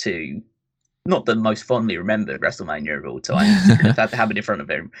races to not the most fondly remembered WrestleMania of all time. You could have had to have it in front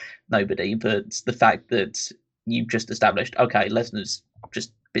of nobody, but the fact that you've just established, okay, Lesnar's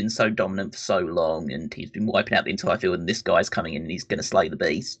just been so dominant for so long, and he's been wiping out the entire field, and this guy's coming in and he's going to slay the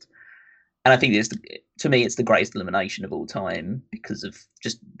beast. And I think to me, it's the greatest elimination of all time because of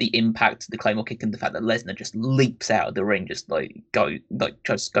just the impact, the Claymore kick, and the fact that Lesnar just leaps out of the ring, just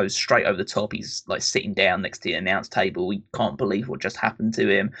just goes straight over the top. He's like sitting down next to the announce table. We can't believe what just happened to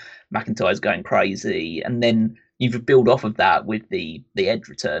him. McIntyre's going crazy, and then you build off of that with the Edge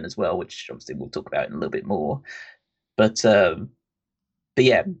return as well, which obviously we'll talk about in a little bit more. But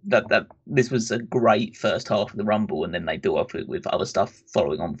yeah, that this was a great first half of the Rumble, and then they do off it with other stuff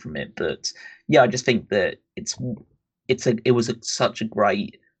following on from it. But yeah, I just think that it was such a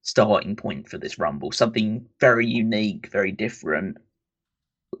great starting point for this Rumble. Something very unique, very different,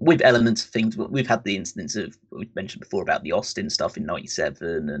 with elements of things. We've had the instance of, we've mentioned before about the Austin stuff in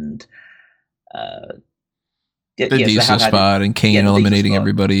 '97, and the Diesel spot and Kane eliminating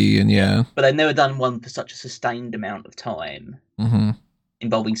everybody, and but they've never done one for such a sustained amount of time. Mm-hmm.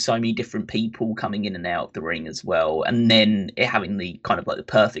 Involving so many different people coming in and out of the ring as well, and then it having the kind of like the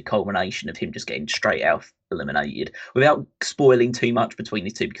perfect culmination of him just getting straight out eliminated without spoiling too much between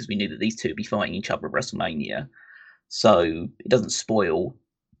these two, because we knew that these two would be fighting each other at WrestleMania. So it doesn't spoil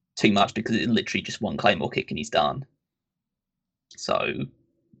too much because it's literally just one Claymore kick and he's done. So,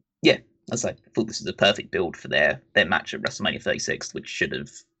 yeah, as I thought this is a perfect build for their match at WrestleMania 36, which should have,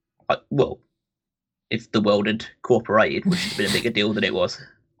 well, if the world had cooperated, which would have been a bigger deal than it was.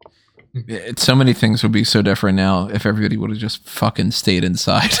 So many things would be so different now if everybody would have just fucking stayed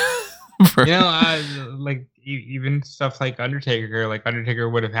inside. Like even stuff like Undertaker. Like Undertaker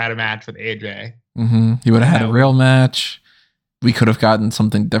would have had a match with AJ. Mm-hmm. He would have had a real match. We could have gotten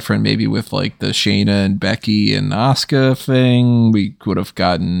something different, maybe with like the Shayna and Becky and Asuka thing. We could have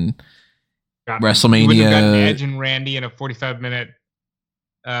gotten WrestleMania. We would have gotten Edge and Randy in a 45-minute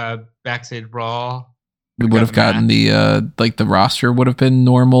backstage brawl. We would have gotten the like the roster would have been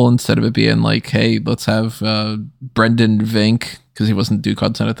normal instead of it being like, hey, let's have Brendan Vink, because he wasn't Duke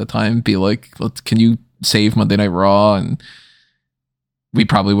Hudson at the time, be like, can you save Monday Night Raw? And we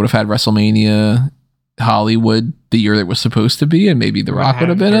probably would have had WrestleMania Hollywood the year it was supposed to be, and maybe The Rock would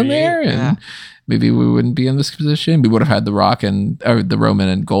have been in there, and maybe we wouldn't be in this position. We would have had The Rock and the Roman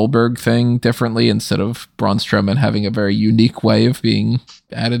and Goldberg thing differently instead of Braun Strowman having a very unique way of being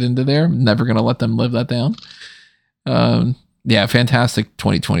added into there. Never going to let them live that down. Yeah, fantastic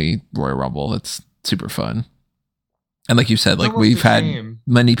 2020 Royal Rumble. It's super fun. And like you said, like we've had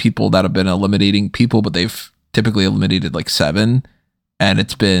many people that have been eliminating people, but they've typically eliminated like 7, and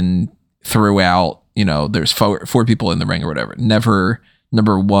it's been throughout, you know, there's four people in the ring or whatever. Never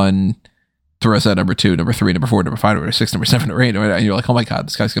number 1 throws out number 2, number 3, number 4, number 5, number 6, number 7, number 8, and you're like, oh my god,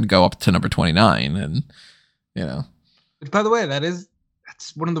 this guy's gonna go up to number 29, and you know. By the way, that's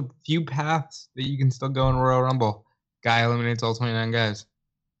one of the few paths that you can still go in Royal Rumble. Guy eliminates all 29 guys.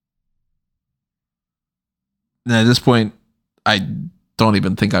 And at this point, I don't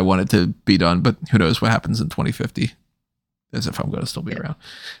even think I want it to be done, but who knows what happens in 2050, as if I'm going to still be around.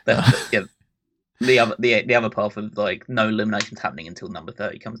 The other path of like no eliminations happening until number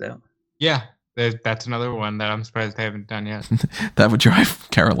 30 comes out. Yeah, that's another one that I'm surprised they haven't done yet. That would drive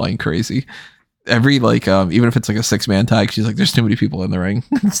Caroline crazy. Every like even if it's like a 6-man tag, she's like, there's too many people in the ring.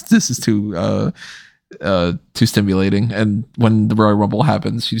 This is too stimulating. And when the Royal Rumble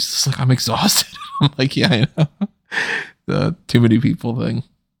happens, she's just like, I'm exhausted. I'm like, yeah, I know. The too many people thing.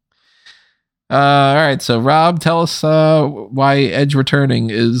 All right, so Rob, tell us why Edge returning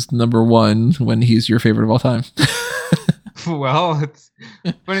is number 1 when he's your favorite of all time. Well, it's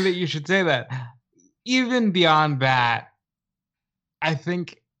funny that you should say that. Even beyond that, I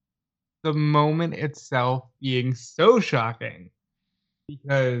think the moment itself being so shocking,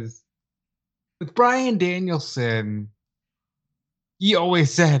 because with Bryan Danielson, he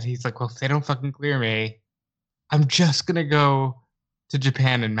always said, he's like, well, if they don't fucking clear me, I'm just going to go to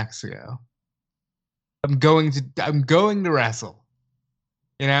Japan and Mexico. I'm going to wrestle,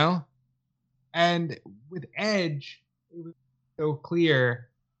 you know? And with Edge, it was so clear,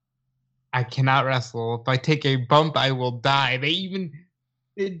 I cannot wrestle. If I take a bump, I will die. They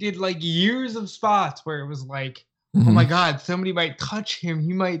did like years of spots where it was like, oh my God, somebody might touch him.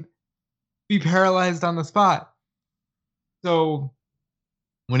 He might be paralyzed on the spot. So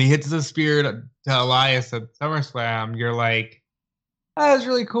when he hits the spear to Elias at SummerSlam, you're like, that was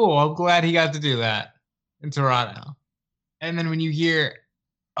really cool. I'm glad he got to do that in Toronto. And then when you hear,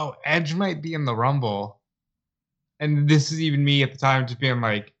 oh, Edge might be in the Rumble, and this is even me at the time just being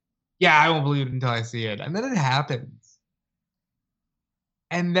like, yeah, I won't believe it until I see it. And then it happens.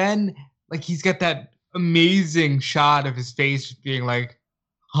 And then like he's got that amazing shot of his face just being like,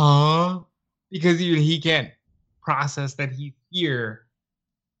 huh? Because even he can't process that he's here.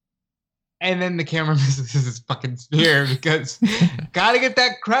 And then the camera misses his fucking spear because gotta get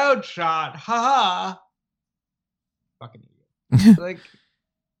that crowd shot. Ha ha. Fucking idiot. Like,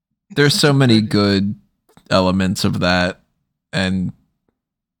 there's so many good elements of that, and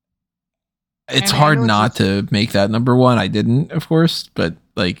it's hard not to make that number 1. I didn't, of course, but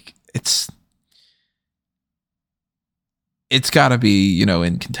like it's got to be, you know,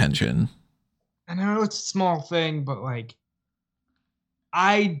 in contention. I know it's a small thing, but like,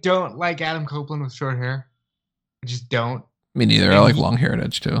 I don't like Adam Copeland with short hair. I just don't. Me neither. And I like long hair at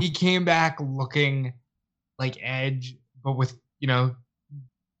Edge too. He came back looking like Edge, but with, you know,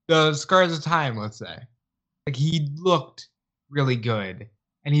 the scars of time, let's say. Like he looked really good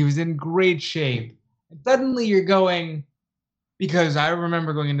and he was in great shape. And suddenly you're going, because I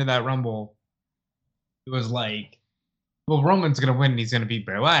remember going into that Rumble, it was like, well, Roman's going to win and he's going to beat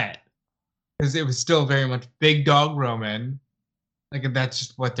Bray Wyatt. Because it was still very much big dog Roman. Like, that's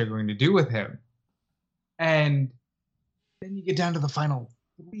just what they're going to do with him. And then you get down to the final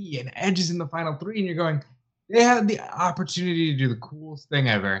 3, and Edge is in the final 3, and you're going, they had the opportunity to do the coolest thing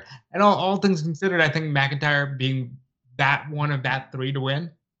ever. And all things considered, I think McIntyre being that one of that three to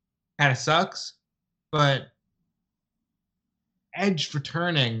win kind of sucks. But Edge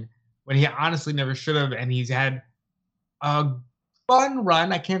returning when he honestly never should have, and he's had a fun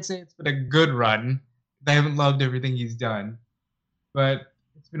run. I can't say it's been a good run. I haven't loved everything he's done, but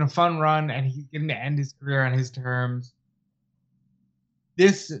it's been a fun run, and he's getting to end his career on his terms.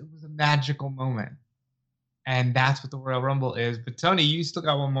 This was a magical moment, and that's what the Royal Rumble is. But Tony, you still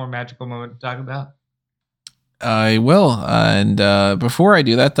got one more magical moment to talk about. I will. And before I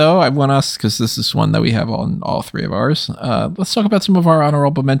do that, though, I want us, because this is one that we have on all three of ours, let's talk about some of our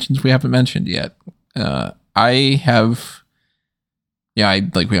honorable mentions we haven't mentioned yet. I have,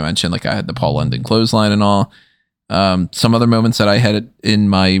 like we mentioned, like I had the Paul London clothesline and all. Some other moments that I had in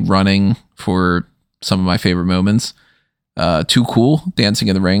my running for some of my favorite moments. Too Cool dancing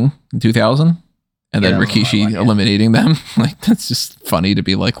in the ring in 2000. And then Rikishi eliminating them. Like, that's just funny to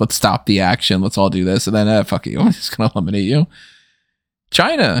be like, let's stop the action. Let's all do this. And then, fuck you. I'm just going to eliminate you.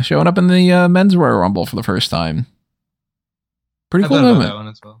 China showing up in the men's Royal Rumble for the first time. Pretty cool moment. That one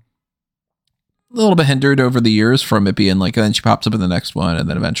as well. A little bit hindered over the years from it being like, and then she pops up in the next one. And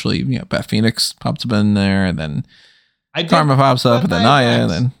then eventually, Beth Phoenix pops up in there. And then Karma pops up. And then Nia.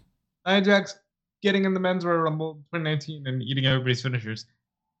 And then Nia Jax getting in the men's Royal Rumble 2019 and eating everybody's finishers.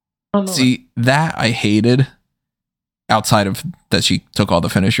 See, that I hated outside of that she took all the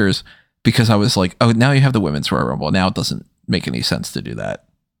finishers, because I was like, oh, now you have the women's Royal Rumble. Now it doesn't make any sense to do that.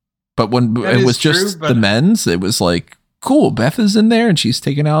 But when it was just the men's, it was like, cool, Beth is in there and she's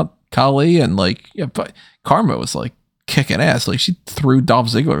taking out Kali, and like, but Karma was like kicking ass. Like, she threw Dolph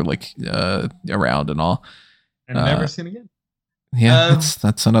Ziggler like around and all. And never seen again. Yeah,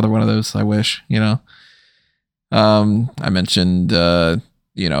 that's another one of those I wish, I mentioned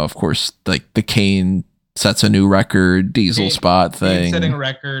of course, like the Kane sets a new record, Diesel spot thing. Kane setting a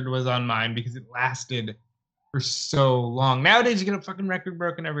record was on mine because it lasted for so long. Nowadays, you get a fucking record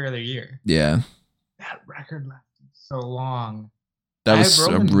broken every other year. Yeah. That record lasted so long. That was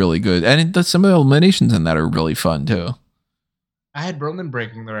really good. And some of the eliminations in that are really fun, too. I had Roman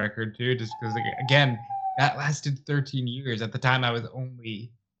breaking the record, too, just because, again, that lasted 13 years. At the time, I was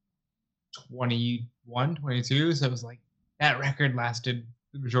only 21, 22, so it was like, that record lasted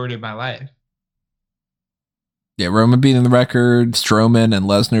the majority of my life. Yeah, Roman beating the record, Strowman and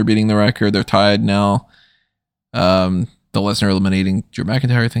Lesnar beating the record. They're tied now. The Lesnar eliminating Drew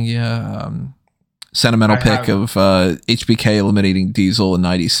McIntyre thing, sentimental pick of HBK eliminating Diesel in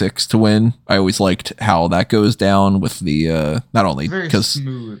 96 to win. I always liked how that goes down with the not only because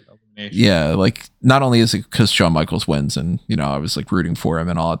smooth elimination. Yeah, like not only is it because Shawn Michaels wins and I was like rooting for him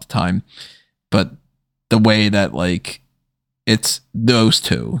and all at the time, but the way that like it's those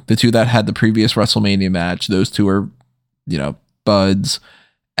two, the two that had the previous WrestleMania match. Those two are, buds.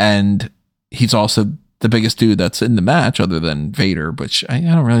 And he's also the biggest dude that's in the match other than Vader, which I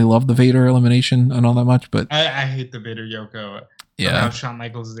don't really love the Vader elimination and all that much, but I hate the Vader Yoko. Yeah. How Shawn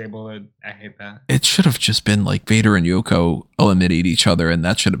Michaels is able to, I hate that. It should have just been like Vader and Yoko eliminate each other, and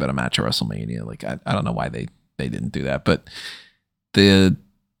that should have been a match at WrestleMania. Like, I don't know why they didn't do that, but the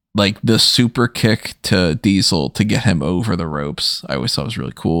super kick to Diesel to get him over the ropes, I always thought was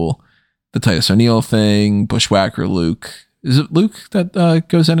really cool. The Titus O'Neil thing, Bushwhacker Luke. Is it Luke that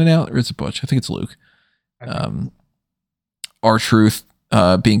goes in and out, or is it Butch? I think it's Luke. R-Truth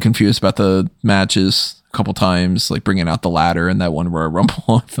being confused about the matches a couple times, like bringing out the ladder in that one Royal Rumble.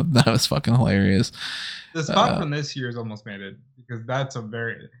 I thought that was fucking hilarious. The spot from this year's almost made it, because that's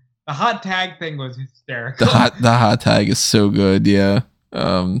the hot tag thing was hysterical. The hot tag is so good, yeah.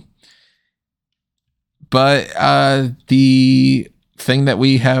 But the thing that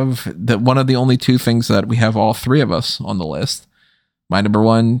we have, that one of the only two things that we have all three of us on the list, my number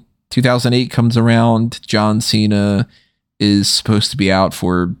one, 2008 comes around. John Cena is supposed to be out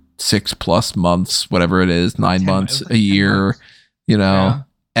for 6+ months, whatever it is, 9 months, a year,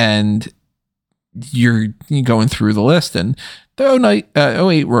 and you're going through the list, and the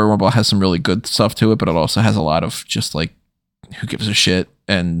 08 Royal Rumble has some really good stuff to it, but it also has a lot of just like, who gives a shit,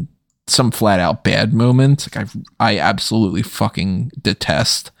 and some flat out bad moments. Like I absolutely fucking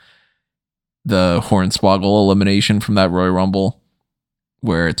detest the Hornswoggle elimination from that Royal Rumble,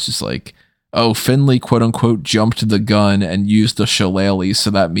 where it's just like, oh, Finlay quote unquote jumped the gun and used a shillelagh,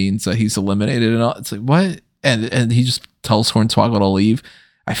 so that means that he's eliminated and all. It's like, what? And he just tells Hornswoggle to leave.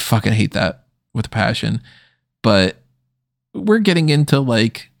 I fucking hate that with a passion. But we're getting into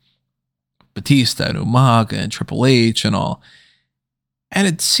like Batista and Umaga and Triple H and all. And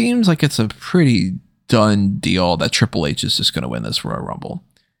it seems like it's a pretty done deal that Triple H is just going to win this Royal Rumble.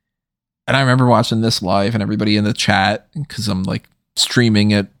 And I remember watching this live and everybody in the chat, because I'm like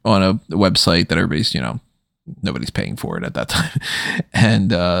streaming it on a website that everybody's, nobody's paying for it at that time.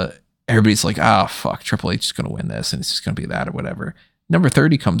 And everybody's like, oh, fuck, Triple H is going to win this and it's just going to be that or whatever. Number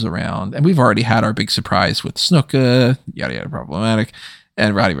 30 comes around and we've already had our big surprise with Snuka, yada, yada, problematic,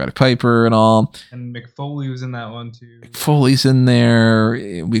 and Roddy Piper and all. And Mick Foley was in that one too. Mick Foley's in there.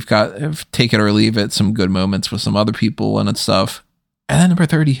 We've got take it or leave it, some good moments with some other people and stuff. And then number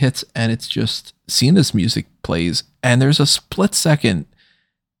 30 hits and it's just Cena's music plays. And there's a split second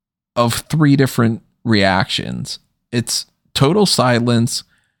of 3 different reactions. It's total silence,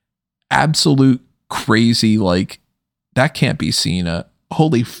 absolute crazy, like, that can't be Cena.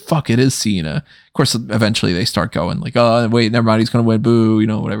 Holy fuck, it is Cena. Of course, eventually they start going like, oh, wait, never mind, he's going to win, boo,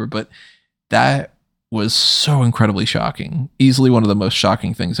 whatever. But that was so incredibly shocking. Easily one of the most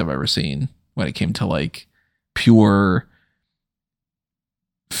shocking things I've ever seen when it came to like pure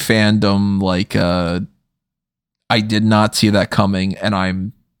fandom. Like, I did not see that coming and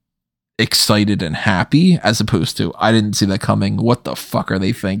I'm excited and happy, as opposed to I didn't see that coming. What the fuck are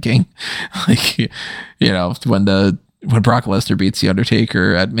they thinking? Like, when Brock Lesnar beats The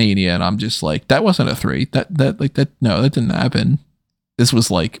Undertaker at Mania, and I'm just like, that wasn't a 3. No, that didn't happen. This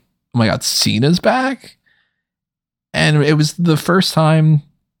was like, oh my God, Cena's back. And it was the first time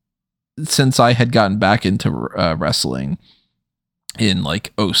since I had gotten back into wrestling in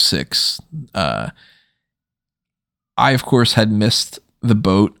like 06. I of course had missed the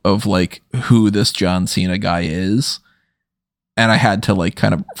boat of like who this John Cena guy is. And I had to like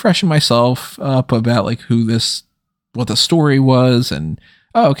kind of freshen myself up about like what the story was. And,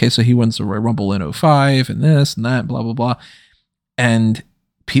 oh, okay, so he wins the Royal Rumble in 05 and this and that, blah, blah, blah. And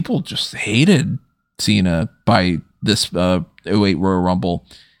people just hated Cena by this 08 Royal Rumble.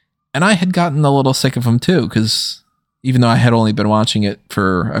 And I had gotten a little sick of him too, because even though I had only been watching it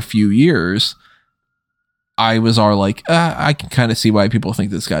for a few years, I was all like, I can kind of see why people think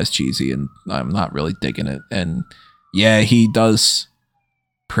this guy's cheesy and I'm not really digging it. And yeah, he does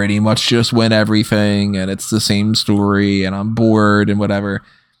pretty much just win everything and it's the same story and I'm bored and whatever.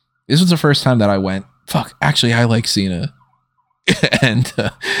 This was the first time that I went, fuck, actually I like Cena. And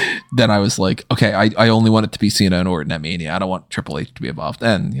then I was like, okay, I only want it to be Cena and Orton at Mania. I don't want Triple H to be involved.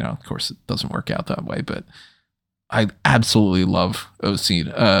 And, of course it doesn't work out that way, but I absolutely love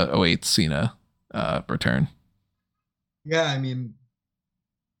 08 Cena return. Yeah, I mean,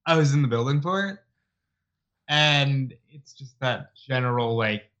 I was in the building for it, and it's just that general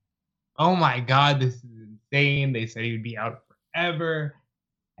like, oh my God, this is insane. They said he would be out forever,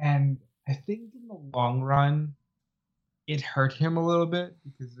 and I think in the long run, it hurt him a little bit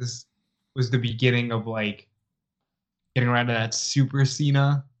because this was the beginning of like getting around to that Super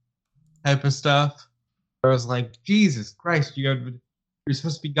Cena type of stuff. I was like, Jesus Christ, you're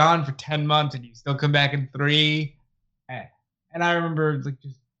supposed to be gone for 10 months and you still come back in 3. And I remember like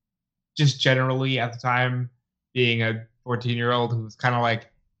just generally at the time being a 14-year-old who was kind of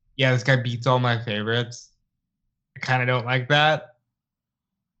like, yeah, this guy beats all my favorites. I kind of don't like that.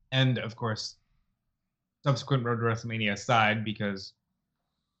 And of course, subsequent Road to WrestleMania aside, because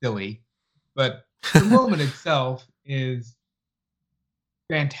silly. But the moment itself is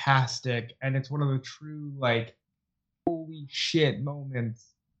fantastic, and it's one of the true like holy shit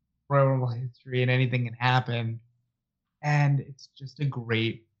moments in Royal Rumble history, and anything can happen. And it's just a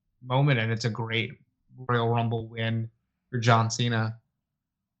great moment, and it's a great Royal Rumble win for John Cena.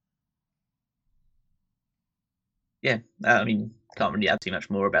 Yeah, I mean, can't really add too much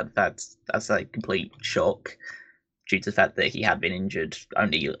more about the fact that's a complete shock due to the fact that he had been injured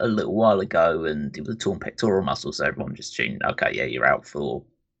only a little while ago and it was a torn pectoral muscle, so everyone just tuned, okay, yeah, you're out for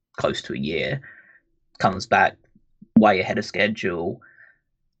close to a year. Comes back way ahead of schedule.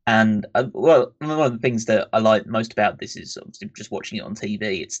 And well, one of the things that I like most about this is obviously just watching it on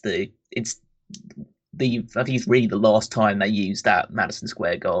TV. It's the I think it's really the last time they used that Madison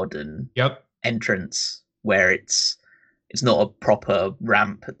Square Garden entrance where it's not a proper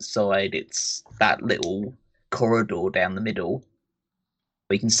ramp at the side. It's that little corridor down the middle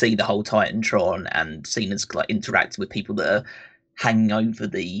where you can see the whole Titantron and Cena's like interacting with people that are hanging over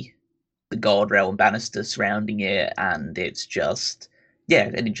the guardrail and banister surrounding it, and it's just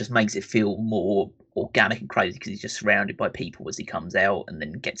and it just makes it feel more organic and crazy because he's just surrounded by people as he comes out and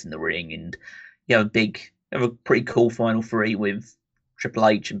then gets in the ring, and you have a pretty cool final 3 with Triple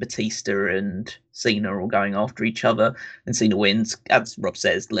H and Batista and Cena all going after each other, and Cena wins. As Rob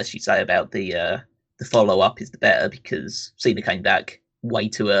says, the less you say about the follow up is the better, because Cena came back way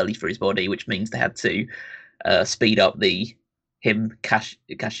too early for his body, which means they had to speed up him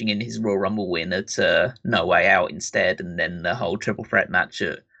cashing in his Royal Rumble win at No Way Out instead, and then the whole triple threat match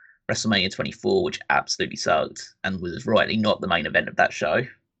at WrestleMania 24, which absolutely sucked and was rightly not the main event of that show.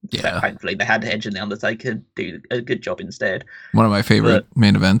 Yeah. So thankfully, they had Edge and The Undertaker do a good job instead. One of my favorite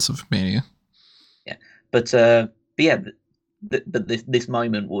main events of Mania. Yeah, but this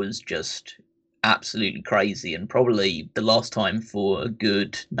moment was just absolutely crazy, and probably the last time for a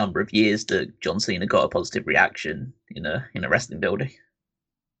good number of years that John Cena got a positive reaction in a wrestling building.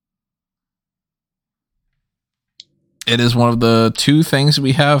 It is one of the two things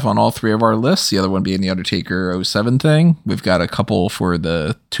we have on all three of our lists. The other one being the Undertaker 07 thing. We've got a couple for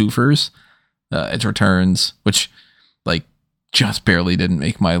the twofers. Edge returns, which like just barely didn't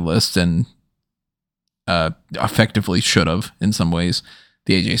make my list and effectively should have in some ways.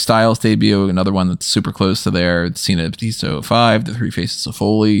 The AJ Styles debut, another one that's super close to there. Cena Batista 05, the Three Faces of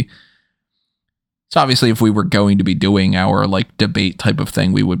Foley. So obviously, if we were going to be doing our like debate type of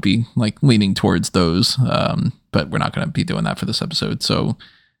thing, we would be like leaning towards those. But we're not going to be doing that for this episode. So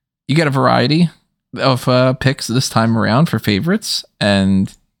you get a variety of picks this time around for favorites.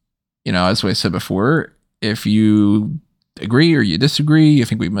 And, you know, as I said before, if you agree or you disagree, you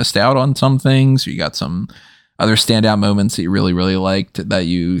think we missed out on some things, or you got some other standout moments that you really, really liked that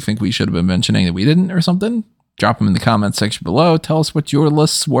you think we should have been mentioning that we didn't or something, drop them in the comments section below. Tell us what your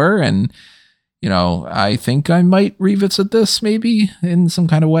lists were. And, you know, I think I might revisit this maybe in some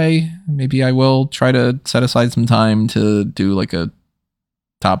kind of way. Maybe I will try to set aside some time to do like a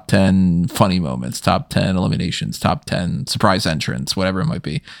top 10 funny moments, top 10 eliminations, top 10 surprise entrance, whatever it might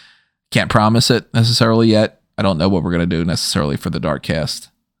be. Can't promise it necessarily yet. I don't know what we're going to do necessarily for the Darkcast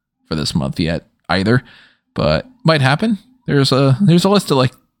for this month yet either, but might happen. There's a list of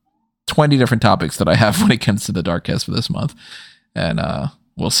like 20 different topics that I have when it comes to the Darkcast for this month. And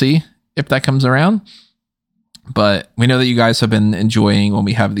we'll see if that comes around. But we know that you guys have been enjoying when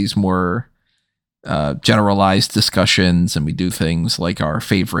we have these more generalized discussions and we do things like our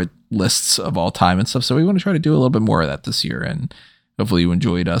favorite lists of all time and stuff. So we want to try to do a little bit more of that this year. And hopefully you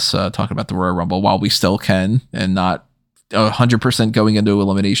enjoyed us talking about the Royal Rumble while we still can, and not 100% going into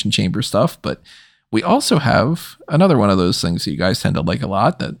Elimination Chamber stuff. But we also have another one of those things that you guys tend to like a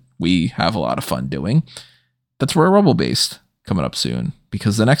lot that we have a lot of fun doing. That's Royal Rumble based, coming up soon.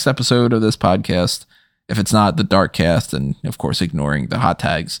 Because the next episode of this podcast, if it's not the Darkcast, and of course ignoring the hot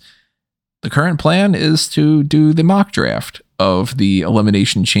tags, the current plan is to do the mock draft of the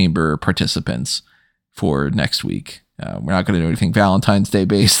Elimination Chamber participants for next week. We're not going to do anything Valentine's Day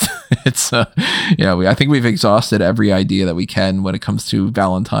based. It's, I think we've exhausted every idea that we can when it comes to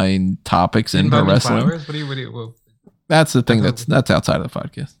Valentine topics in pro wrestling. Flowers? That's the thing that's outside of the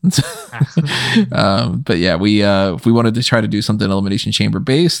podcast. But yeah, we wanted to try to do something Elimination Chamber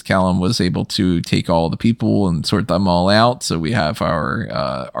based. Callum was able to take all the people and sort them all out. So we have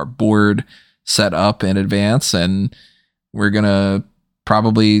our board set up in advance, and we're going to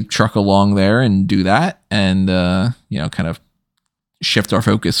probably truck along there and do that, and kind of shift our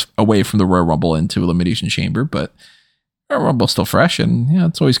focus away from the Royal Rumble into Elimination Chamber. But Royal Rumble's still fresh, and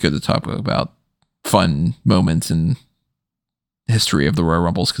it's always good to talk about fun moments and history of the Royal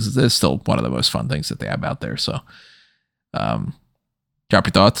Rumbles, because it is still one of the most fun things that they have out there. So drop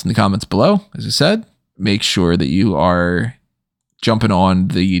your thoughts in the comments below. As I said, make sure that you are jumping on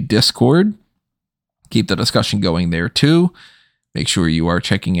the Discord. Keep the discussion going there too. Make sure you are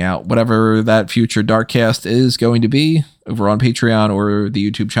checking out whatever that future Darkcast is going to be over on Patreon or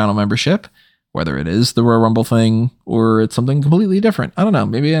the YouTube channel membership, whether it is the Royal Rumble thing or it's something completely different. I don't know.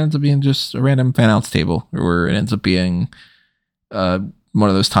 Maybe it ends up being just a random fan outs table, or it ends up being one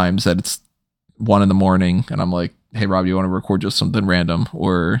of those times that it's 1 a.m. and I'm like, hey, Rob, you want to record just something random?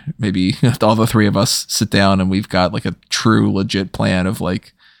 Or maybe all the three of us sit down and we've got like a true legit plan of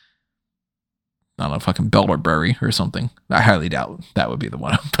like, I don't know, fucking Belterbury or something. I highly doubt that would be the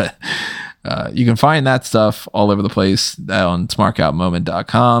one. But you can find that stuff all over the place on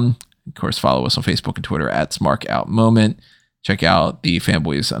smarkoutmoment.com. Of course, follow us on Facebook and Twitter at smarkoutmoment. Check out the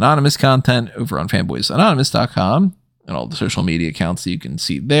Fanboys Anonymous content over on fanboysanonymous.com and all the social media accounts that you can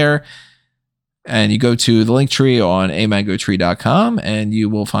see there. And you go to the link tree on amangotree.com and you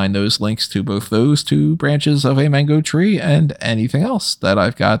will find those links to both those two branches of A Mango Tree and anything else that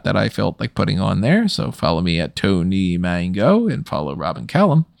I've got that I felt like putting on there. So follow me at Tony Mango and follow Robin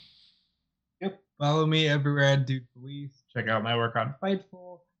Callum. Yep. Follow me everywhere at Duke Police. Check out my work on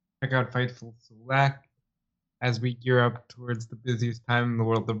Fightful. Check out Fightful Select as we gear up towards the busiest time in the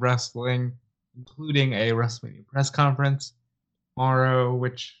world of wrestling, including a WrestleMania press conference tomorrow,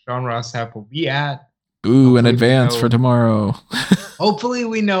 which Sean Ross Sapp will be at. Ooh, in advance for tomorrow. Hopefully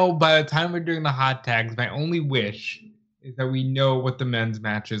we know by the time we're doing the hot tags. My only wish is that we know what the men's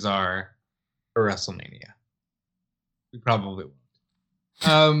matches are for WrestleMania. We probably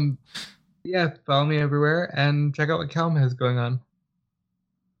Yeah, follow me everywhere and check out what Calum has going on.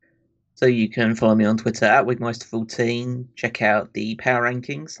 So you can follow me on Twitter at Wigmeister14. Check out the power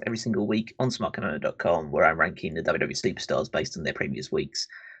rankings every single week on smartcanona.com, where I'm ranking the WWE superstars based on their previous week's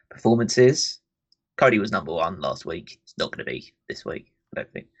performances. Cody was number 1 last week. It's not going to be this week, I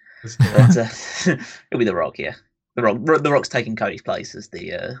don't think. But, it'll be The Rock, yeah. The Rock's taking Cody's place as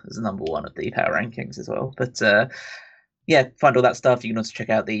the number 1 of the power rankings as well. But yeah, find all that stuff. You can also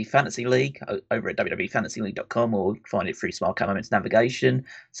check out the Fantasy League over at www.fantasyleague.com, or find it through Smart Cat Moments navigation.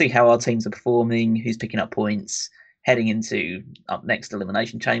 See how our teams are performing, who's picking up points, heading into up next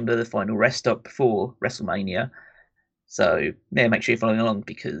Elimination Chamber, the final rest stop before WrestleMania. So yeah, make sure you're following along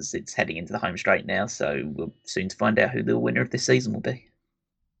because it's heading into the home straight now. So we'll soon to find out who the winner of this season will be.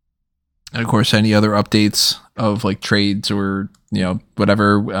 And of course, any other updates of like trades or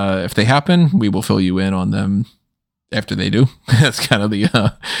whatever, if they happen, we will fill you in on them after they do. That's kind of the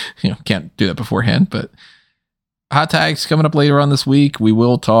can't do that beforehand. But hot tags coming up later on this week. We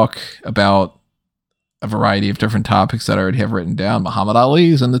will talk about a variety of different topics that I already have written down. Muhammad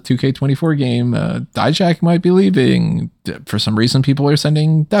Ali's in the 2K24 game. Dijak might be leaving. For some reason, people are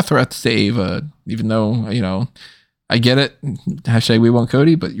sending death threats to Ava, even though, I get it. Hashtag we want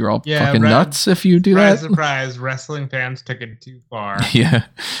Cody, but you're all fucking nuts if you do that. Surprise, wrestling fans took it too far. Yeah.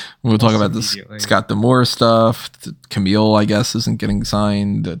 We'll talk about this Scott D'Amore stuff. Camille, I guess, isn't getting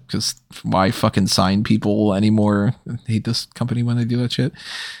signed because why fucking sign people anymore? I hate this company when they do that shit.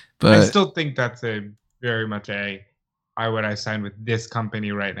 But I still think that's very much why would I sign with this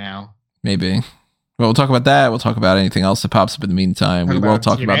company right now? Maybe. Well, we'll talk about that. We'll talk about anything else that pops up in the meantime. We will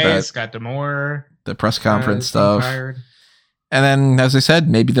talk about that. Scott D'Amore. The press conference stuff. And then, as I said,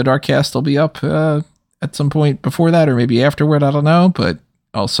 maybe the Darkcast will be up at some point before that or maybe afterward. I don't know. But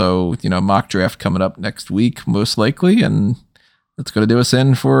also, mock draft coming up next week, most likely. And that's going to do us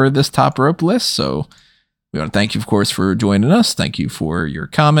in for this top rope list. So we want to thank you, of course, for joining us. Thank you for your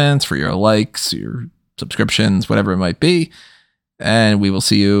comments, for your likes, your subscriptions, whatever it might be. And we will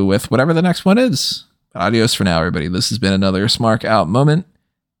see you with whatever the next one is. Adios for now, everybody. This has been another Smark Out moment.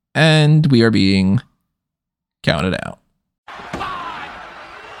 And we are being counted out.